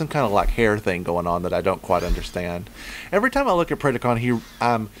he's got some kind of hair thing going on that I don't quite understand. Every time I look at Predacon,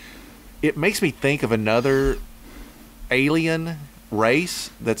 it makes me think of another alien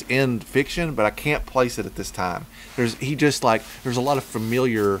race that's in fiction, but I can't place it at this time. There's a lot of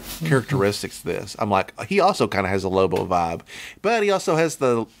familiar characteristics to this. I'm he also kind of has a Lobo vibe, but he also has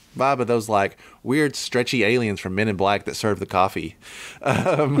the vibe of those weird stretchy aliens from Men in Black that serve the coffee.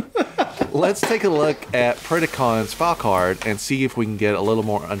 Let's take a look at Predacon's file card and see if we can get a little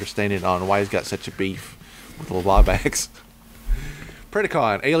more understanding on why he's got such a beef with the Lobotomax.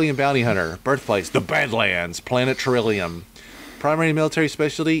 Predacon, alien bounty hunter, birthplace, the Badlands, planet Trillium. Primary military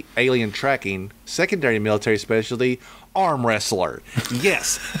specialty, alien tracking. Secondary military specialty, arm wrestler.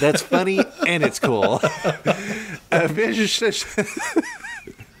 Yes, that's funny and it's cool. A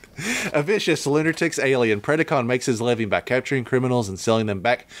vicious lunatics alien, Predacon makes his living by capturing criminals and selling them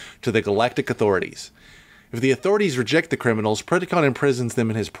back to the galactic authorities. If the authorities reject the criminals, Predacon imprisons them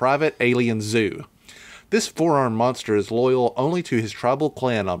in his private alien zoo. This 4-armed monster is loyal only to his tribal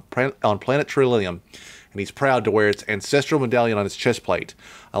clan on planet Trillium, and he's proud to wear its ancestral medallion on his chest plate,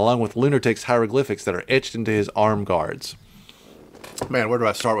 along with Lunatic's hieroglyphics that are etched into his arm guards. Man, where do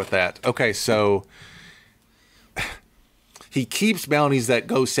I start with that? Okay, so he keeps bounties that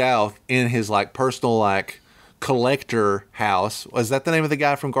go south in his personal collector house. Was that the name of the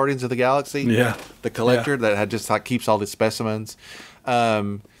guy from Guardians of the Galaxy? Yeah. The collector that had just keeps all the specimens.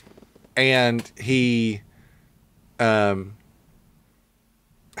 And he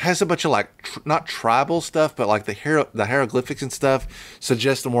has a bunch of not tribal stuff, but the hieroglyphics and stuff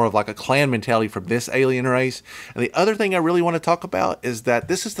suggest more of a clan mentality from this alien race. And the other thing I really want to talk about is that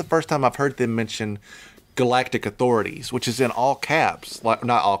this is the first time I've heard them mention galactic authorities, which is in all caps, not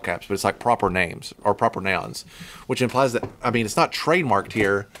all caps, but it's proper names or proper nouns, which implies that, it's not trademarked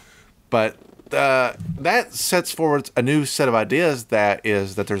here, but that sets forward a new set of ideas. That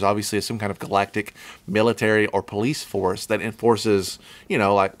is that there's obviously some kind of galactic military or police force that enforces,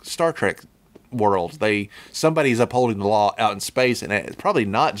 like Star Trek world. Somebody's upholding the law out in space, and it's probably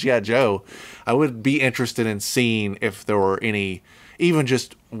not G.I. Joe. I would be interested in seeing if there were any, even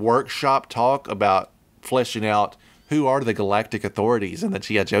just workshop talk about fleshing out who are the galactic authorities in the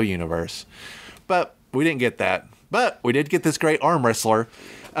G.I. Joe universe. But we didn't get that. But we did get this great arm wrestler.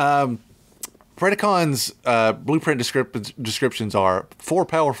 Predacon's blueprint descriptions are 4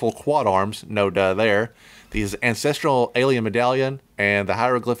 powerful quad arms, no duh there, the ancestral alien medallion, and the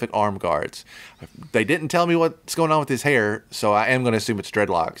hieroglyphic arm guards. They didn't tell me what's going on with his hair, so I am going to assume it's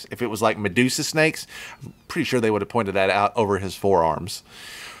dreadlocks. If it was like Medusa snakes, I'm pretty sure they would have pointed that out over his forearms.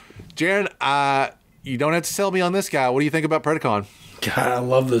 Jaren, you don't have to sell me on this guy. What do you think about Predacon? God, I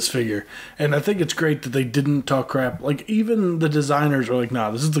love this figure. And I think it's great that they didn't talk crap. Like, even the designers were like,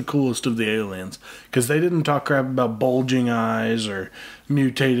 nah, this is the coolest of the aliens. Because they didn't talk crap about bulging eyes or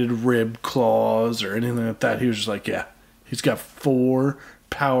mutated rib claws or anything like that. He was just like, yeah, he's got 4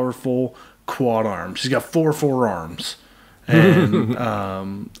 powerful quad arms. He's got 4 forearms.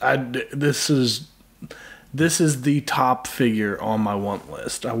 And this is the top figure on my want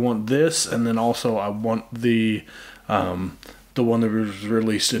list. I want this, and then also I want the one that was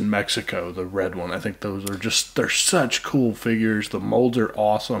released in Mexico, the red one. I think those are they're such cool figures. The molds are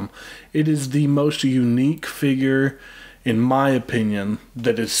awesome. It is the most unique figure, in my opinion,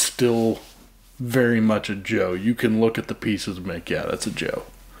 that is still very much a Joe. You can look at the pieces and make, yeah, that's a Joe.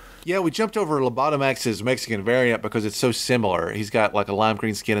 Yeah, we jumped over Lobotomex's Mexican variant because it's so similar. He's got like a lime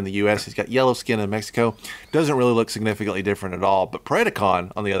green skin in the U.S. He's got yellow skin in Mexico. Doesn't really look significantly different at all. But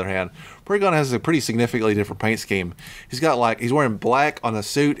Predacon, on the other hand, Predacon has a pretty significantly different paint scheme. He's wearing black on the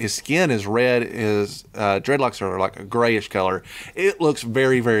suit. His skin is red. His dreadlocks are like a grayish color. It looks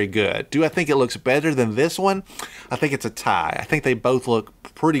very, very good. Do I think it looks better than this one? I think it's a tie. I think they both look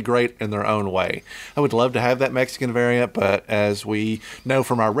pretty great in their own way. I would love to have that Mexican variant, but as we know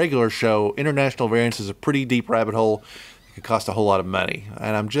from our regular show, international variants is a pretty deep rabbit hole. It could cost a whole lot of money.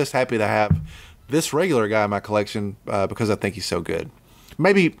 And I'm just happy to have this regular guy in my collection because I think he's so good.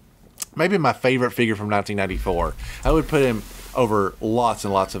 Maybe my favorite figure from 1994. I would put him over lots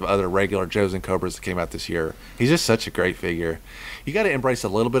and lots of other regular Joes and Cobras that came out this year. He's just such a great figure. You got to embrace a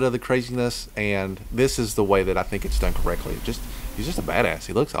little bit of the craziness, and this is the way that I think it's done correctly. He's just a badass.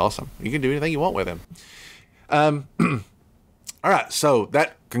 He looks awesome. You can do anything you want with him. All right, so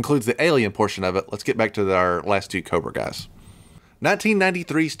that concludes the alien portion of it. Let's get back to our last 2 Cobra guys.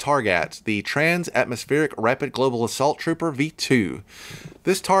 1993's Targat, the Trans-Atmospheric Rapid Global Assault Trooper V2.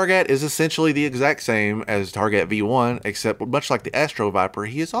 This Targat is essentially the exact same as Targat V1, except much like the Astro Viper,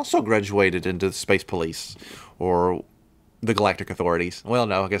 he is also graduated into the Space Police, or the Galactic Authorities. Well,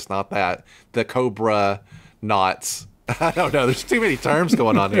 no, I guess not that. The Cobra knots. I don't know, there's too many terms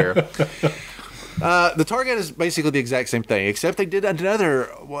going on here. The Target is basically the exact same thing, except they did another,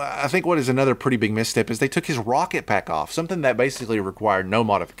 I think what is another pretty big misstep is they took his rocket pack off, something that basically required no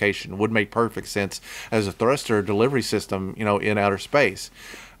modification, would make perfect sense as a thruster delivery system, in outer space.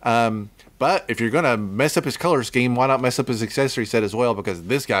 But if you're going to mess up his color scheme, why not mess up his accessory set as well? Because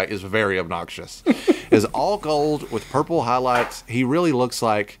this guy is very obnoxious. Is all gold with purple highlights. He really looks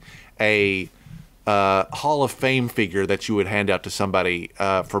like a Hall of Fame figure that you would hand out to somebody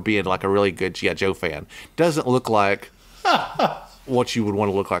for being like a really good G.I. Joe fan. Doesn't look like what you would want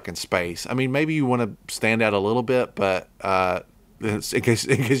to look like in space. I mean, maybe you want to stand out a little bit, but in case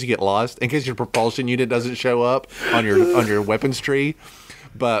you get lost, in case your propulsion unit doesn't show up on your weapons tree.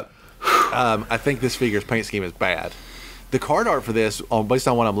 But I think this figure's paint scheme is bad. The card art for this, based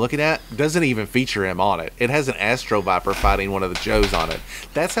on what I'm looking at, doesn't even feature him on it. It has an Astro Viper fighting one of the Joes on it.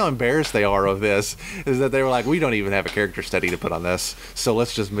 That's how embarrassed they are of this, is that they were like, we don't even have a character study to put on this, so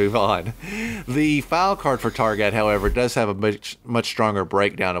let's just move on. The file card for Target, however, does have a much stronger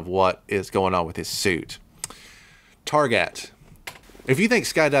breakdown of what is going on with his suit. Target. If you think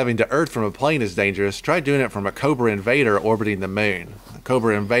skydiving to Earth from a plane is dangerous, try doing it from a Cobra Invader orbiting the moon.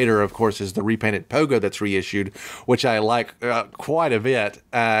 Cobra Invader, of course, is the repainted Pogo that's reissued, which I like quite a bit,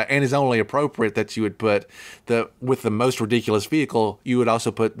 and is only appropriate that you would put with the most ridiculous vehicle, you would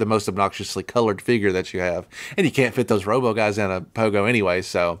also put the most obnoxiously colored figure that you have. And you can't fit those Robo guys in a Pogo anyway,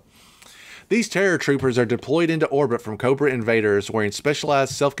 so. These terror troopers are deployed into orbit from Cobra Invaders wearing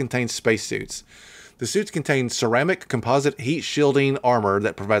specialized self-contained spacesuits. The suits contain ceramic composite heat shielding armor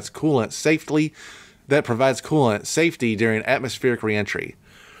that provides coolant safety during atmospheric reentry.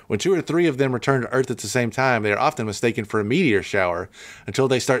 When 2 or 3 of them return to Earth at the same time, they are often mistaken for a meteor shower until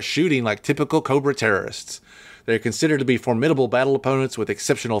they start shooting like typical Cobra terrorists. They're considered to be formidable battle opponents with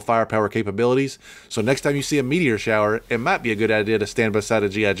exceptional firepower capabilities. So next time you see a meteor shower, it might be a good idea to stand beside a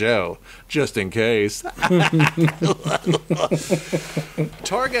G.I. Joe, just in case.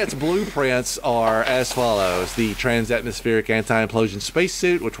 Target's blueprints are as follows. The transatmospheric anti-implosion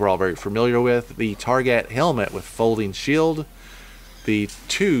spacesuit, which we're all very familiar with. The Target helmet with folding shield. The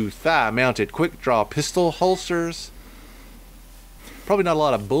 2 thigh-mounted quick-draw pistol holsters. Probably not a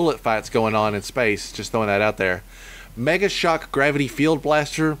lot of bullet fights going on in space, just throwing that out there. Mega Shock Gravity Field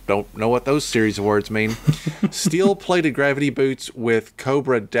Blaster, don't know what those series of words mean. Steel-plated gravity boots with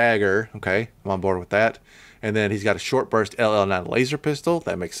Cobra dagger, okay, I'm on board with that. And then he's got a short burst LL9 laser pistol,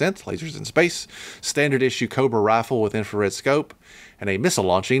 that makes sense, lasers in space. Standard issue Cobra rifle with infrared scope, and a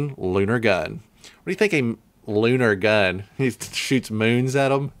missile-launching lunar gun. What do you think a lunar gun? He shoots moons at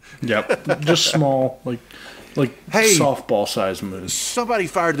them? Yep, just small, like hey, softball size moons. Somebody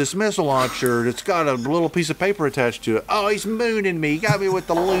fired this missile launcher. It's got a little piece of paper attached to it. Oh, he's mooning me. He got me with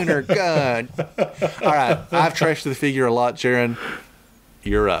the lunar gun. All right, I've trashed the figure a lot, Jaren.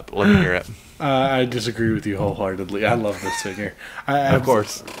 You're up. Let me hear it. I disagree with you wholeheartedly. I love this figure. Of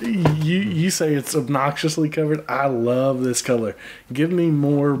course. You say it's obnoxiously covered. I love this color. Give me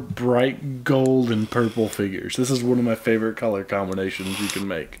more bright gold and purple figures. This is one of my favorite color combinations you can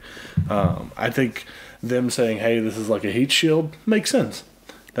make. I think them saying, hey, this is like a heat shield, makes sense.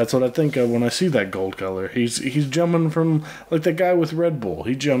 That's what I think of when I see that gold color. He's jumping from, like the guy with Red Bull.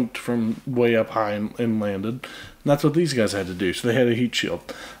 He jumped from way up high and landed. And that's what these guys had to do. So they had a heat shield.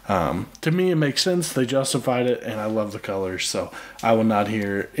 To me, it makes sense. They justified it, and I love the colors. So I will not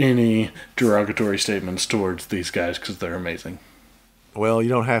hear any derogatory statements towards these guys because they're amazing. Well, you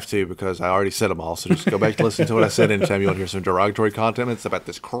don't have to because I already said them all. So just go back to listen to what I said anytime you want to hear some derogatory comments about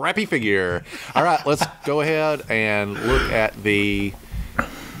this crappy figure. All right, let's go ahead and look at the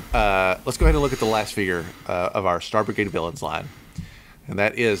last figure of our Star Brigade villains line, and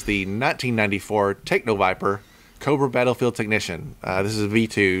that is the 1994 Techno Viper Cobra Battlefield Technician. This is a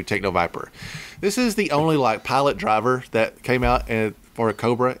V2 Techno Viper. This is the only like pilot driver that came out for a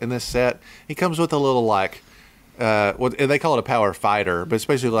Cobra in this set. He comes with a little like. They call it a power fighter, but it's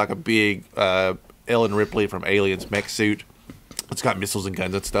basically like a big Ellen Ripley from Aliens mech suit. It's got missiles and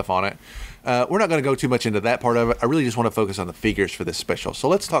guns and stuff on it. We're not going to go too much into that part of it. I really just want to focus on the figures for this special. So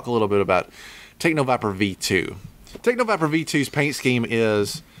let's talk a little bit about Techno Viper V2. Techno Viper V2's paint scheme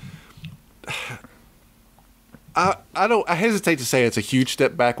is... I hesitate to say it's a huge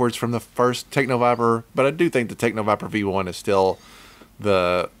step backwards from the first Techno Viper, but I do think the Techno Viper V1 is still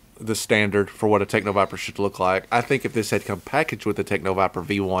the standard for what a Techno Viper should look like. I think if this had come packaged with the Techno Viper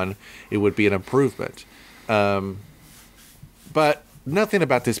V1, it would be an improvement. But nothing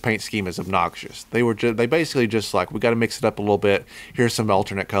about this paint scheme is obnoxious. They basically just like, we got to mix it up a little bit. Here's some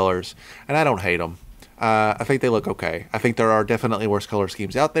alternate colors, and I don't hate them. I think they look okay. I think there are definitely worse color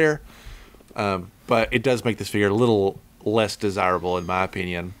schemes out there, but it does make this figure a little less desirable in my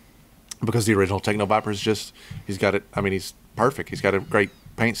opinion, because the original Techno Viper is just, he's perfect. He's got a great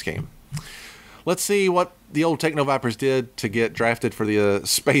paint scheme. Let's see what the old Techno Vipers did to get drafted for the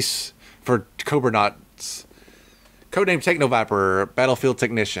space for Cobra Knots. Codename Techno Viper, Battlefield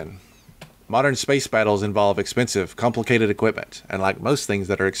Technician. Modern space battles involve expensive, complicated equipment, and like most things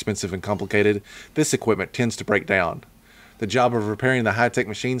that are expensive and complicated, this equipment tends to break down. The job of repairing the high-tech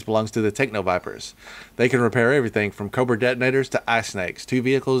machines belongs to the Techno Vipers. They can repair everything from Cobra detonators to ice snakes, two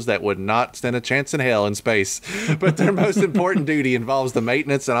vehicles that would not stand a chance in hell in space. But their most important duty involves the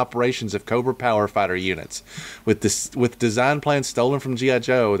maintenance and operations of Cobra power fighter units. With design plans stolen from G.I.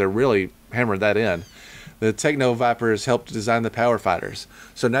 Joe, they're really hammering that in. The Techno Vipers helped design the power fighters.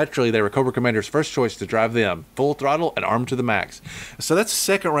 So naturally, they were Cobra Commander's first choice to drive them, full throttle and armed to the max. So that's a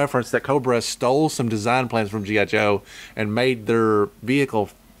second reference that Cobra stole some design plans from G.I. Joe and made their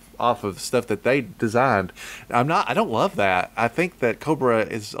vehicle off of stuff that they designed. I don't love that. I think that Cobra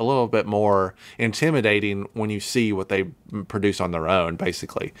is a little bit more intimidating when you see what they produce on their own,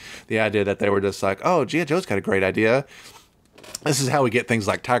 basically. The idea that they were just like, oh, G.I. Joe's got a great idea. This is how we get things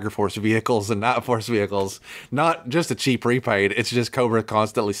like Tiger Force vehicles and Night Force vehicles. Not just a cheap repaint. It's just Cobra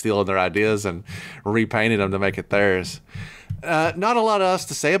constantly stealing their ideas and repainting them to make it theirs. Not a lot else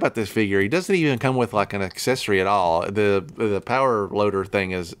to say about this figure. He doesn't even come with like an accessory at all. The power loader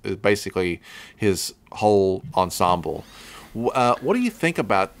thing is basically his whole ensemble. What do you think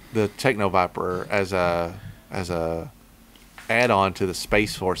about the Techno Viper as a add-on to the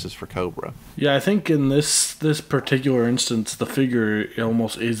Space Forces for Cobra? Yeah, I think in this particular instance, the figure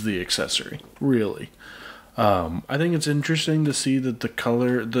almost is the accessory, really. I think it's interesting to see that the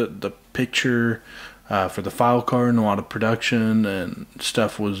color, the picture for the file card and a lot of production and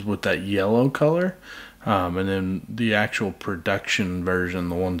stuff was with that yellow color. And then the actual production version,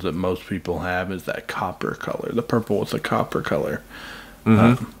 the ones that most people have, is that copper color, the purple with the copper color.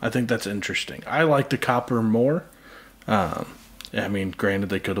 I think that's interesting. I like the copper more. I mean, granted,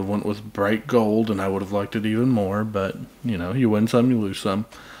 they could have went with bright gold, and I would have liked it even more. But you win some, you lose some.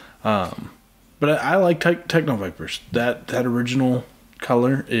 But I like Techno Vipers. That original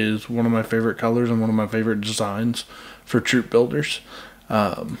color is one of my favorite colors and one of my favorite designs for troop builders.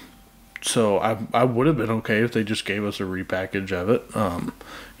 So I would have been okay if they just gave us a repackage of it.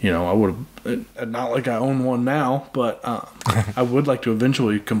 I would have, not like I own one now, but I would like to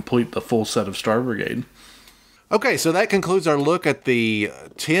eventually complete the full set of Star Brigade. Okay, so that concludes our look at the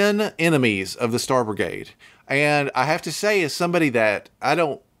 10 enemies of the Star Brigade. And I have to say, as somebody that I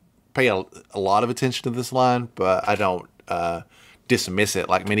don't pay a lot of attention to this line, but I don't dismiss it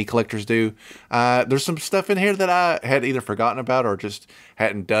like many collectors do. There's some stuff in here that I had either forgotten about or just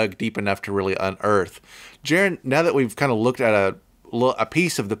hadn't dug deep enough to really unearth. Jaren, now that we've kind of looked at a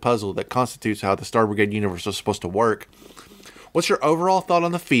piece of the puzzle that constitutes how the Star Brigade universe is supposed to work, what's your overall thought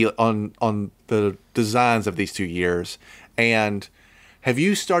on the on the designs of these 2 years? And have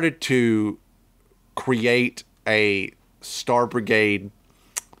you started to create a Star Brigade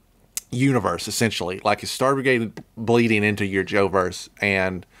universe, essentially? Like, is Star Brigade bleeding into your Joe-verse?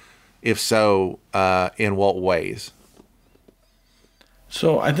 And if so, in what ways?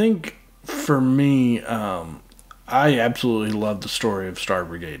 So I think for me, I absolutely love the story of Star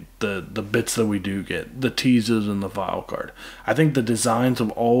Brigade. The bits that we do get, the teases and the file card. I think the designs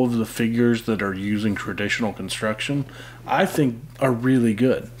of all of the figures that are using traditional construction, I think are really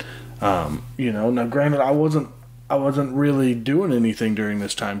good. Now granted, I wasn't really doing anything during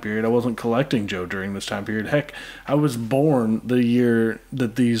this time period. I wasn't collecting Joe during this time period. Heck, I was born the year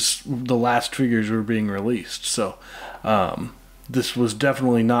that the last figures were being released. So this was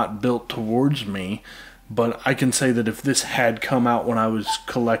definitely not built towards me. But I can say that if this had come out when I was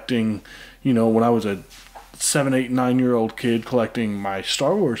collecting, when I was a 7, 8, 9-year-old kid collecting my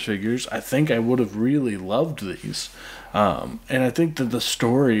Star Wars figures, I think I would have really loved these. And I think that the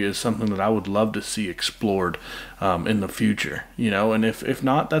story is something that I would love to see explored in the future, and if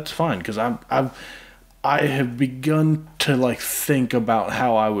not, that's fine, because I have begun to think about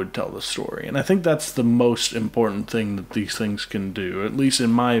how I would tell the story, and I think that's the most important thing that these things can do, at least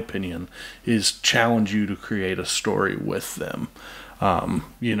in my opinion, is challenge you to create a story with them.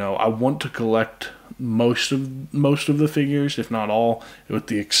 I want to collect most of the figures, if not all, with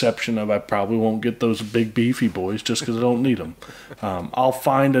the exception of I probably won't get those big beefy boys just because I don't need them. I'll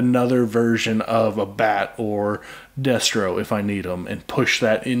find another version of a Bat or Destro if I need them and push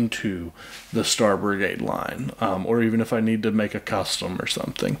that into the Star Brigade line, or even if I need to make a custom or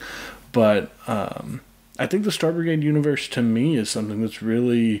something. But I think the Star Brigade universe to me is something that's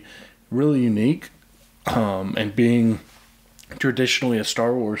really, really unique, and being traditionally a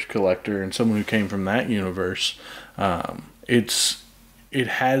Star Wars collector and someone who came from that universe, it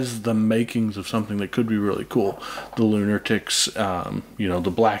has the makings of something that could be really cool. The lunatics,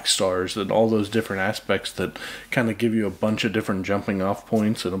 the black stars, and all those different aspects that kind of give you a bunch of different jumping off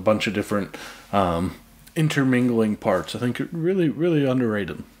points and a bunch of different intermingling parts. I think it really, really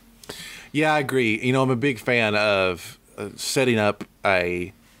underrated. Yeah, I agree. I'm a big fan of setting up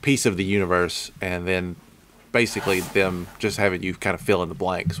a piece of the universe and then basically them just having you kind of fill in the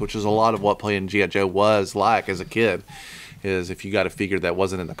blanks, which is a lot of what playing G.I. Joe was like as a kid. Is if you got a figure that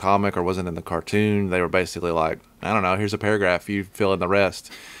wasn't in the comic or wasn't in the cartoon, they were basically like, I don't know, here's a paragraph, you fill in the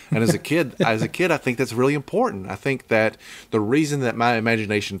rest. And as a kid, I think that's really important. I think that the reason that my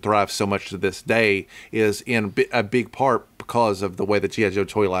imagination thrives so much to this day is in a big part because of the way the G.I. Joe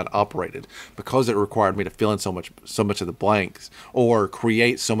toy line operated, because it required me to fill in so much of the blanks or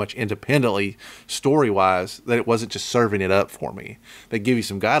create so much independently story-wise that it wasn't just serving it up for me. They give you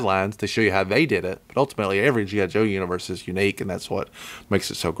some guidelines to show you how they did it, but ultimately every G.I. Joe universe is unique, and that's what makes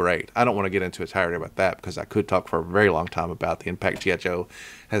it so great. I don't want to get into entirety about that because I could talk for a very long time about the impact G.I. Joe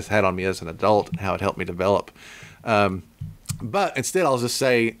has had on me as an adult and how it helped me develop. But instead, I'll just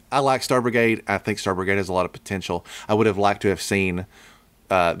say I like Star Brigade. I think Star Brigade has a lot of potential. I would have liked to have seen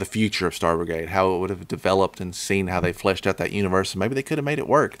the future of Star Brigade, how it would have developed and seen how they fleshed out that universe. And maybe they could have made it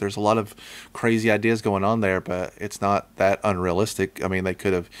work. There's a lot of crazy ideas going on there, but it's not that unrealistic. I mean, they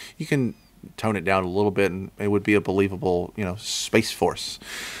could have, you can tone it down a little bit and it would be a believable, Space Force.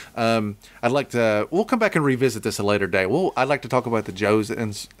 We'll come back and revisit this a later day. I'd like to talk about the Joes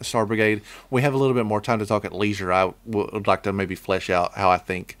and Star Brigade. We have a little bit more time to talk at leisure. I would like to maybe flesh out how I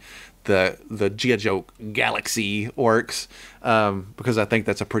think the G.I. Joe galaxy works, because I think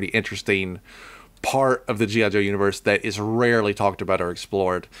that's a pretty interesting part of the G.I. Joe universe that is rarely talked about or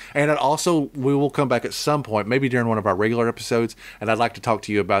explored. And it also, we will come back at some point, maybe during one of our regular episodes, and I'd like to talk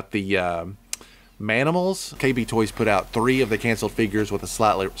to you about the Manimals. KB Toys put out 3 of the canceled figures with a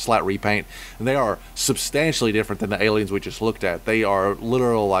slight repaint, and they are substantially different than the aliens we just looked at. They are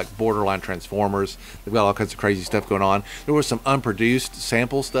literal, like, borderline Transformers. They've got all kinds of crazy stuff going on. There was some unproduced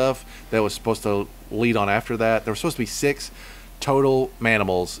sample stuff that was supposed to lead on after that. There were supposed to be 6 total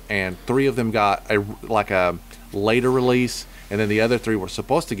Manimals, and 3 of them got a later release, and then the other 3 were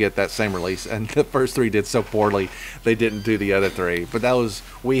supposed to get that same release, and the first 3 did so poorly they didn't do the other 3. But that was,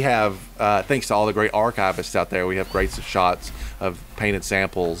 we have, thanks to all the great archivists out there, we have great shots of painted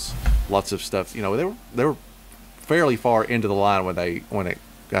samples, lots of stuff. You know, they were fairly far into the line when it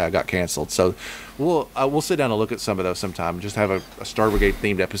got canceled. So we'll sit down and look at some of those sometime. Just have a Star Brigade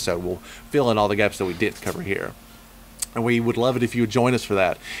themed episode. We'll fill in all the gaps that we didn't cover here, and we would love it if you would join us for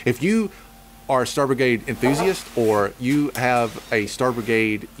that. If you are a Star Brigade enthusiast, or you have a Star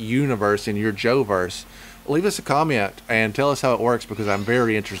Brigade universe in your Joe-verse, leave us a comment and tell us how it works, because I'm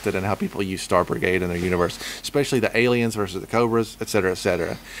very interested in how people use Star Brigade in their universe, especially the aliens versus the Cobras, etc.,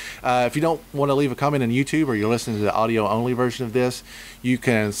 etc. If you don't want to leave a comment on YouTube, or you're listening to the audio-only version of this, you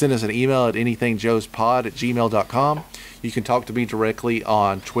can send us an email at anythingjoespod@gmail.com. You can talk to me directly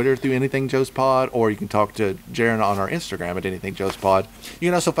on Twitter through anythingjoespod, or you can talk to Jaren on our Instagram at anythingjoespod. You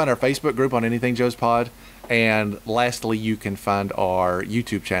can also find our Facebook group on Anything Joe's Pod. And lastly, you can find our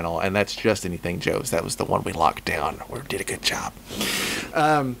YouTube channel, and that's just Anything Joe's. That was the one we locked down. We did a good job.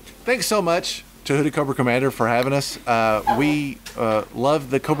 Thanks so much to Hooded Cobra Commander for having us. We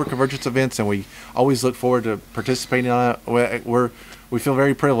love the Cobra Convergence events, and we always look forward to participating on it. We feel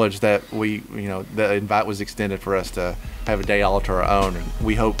very privileged that the invite was extended for us to have a day all to our own. And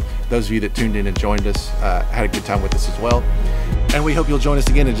we hope those of you that tuned in and joined us had a good time with us as well. And we hope you'll join us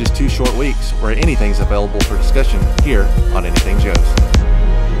again in just 2 short weeks, where anything's available for discussion here on Anything Joe's.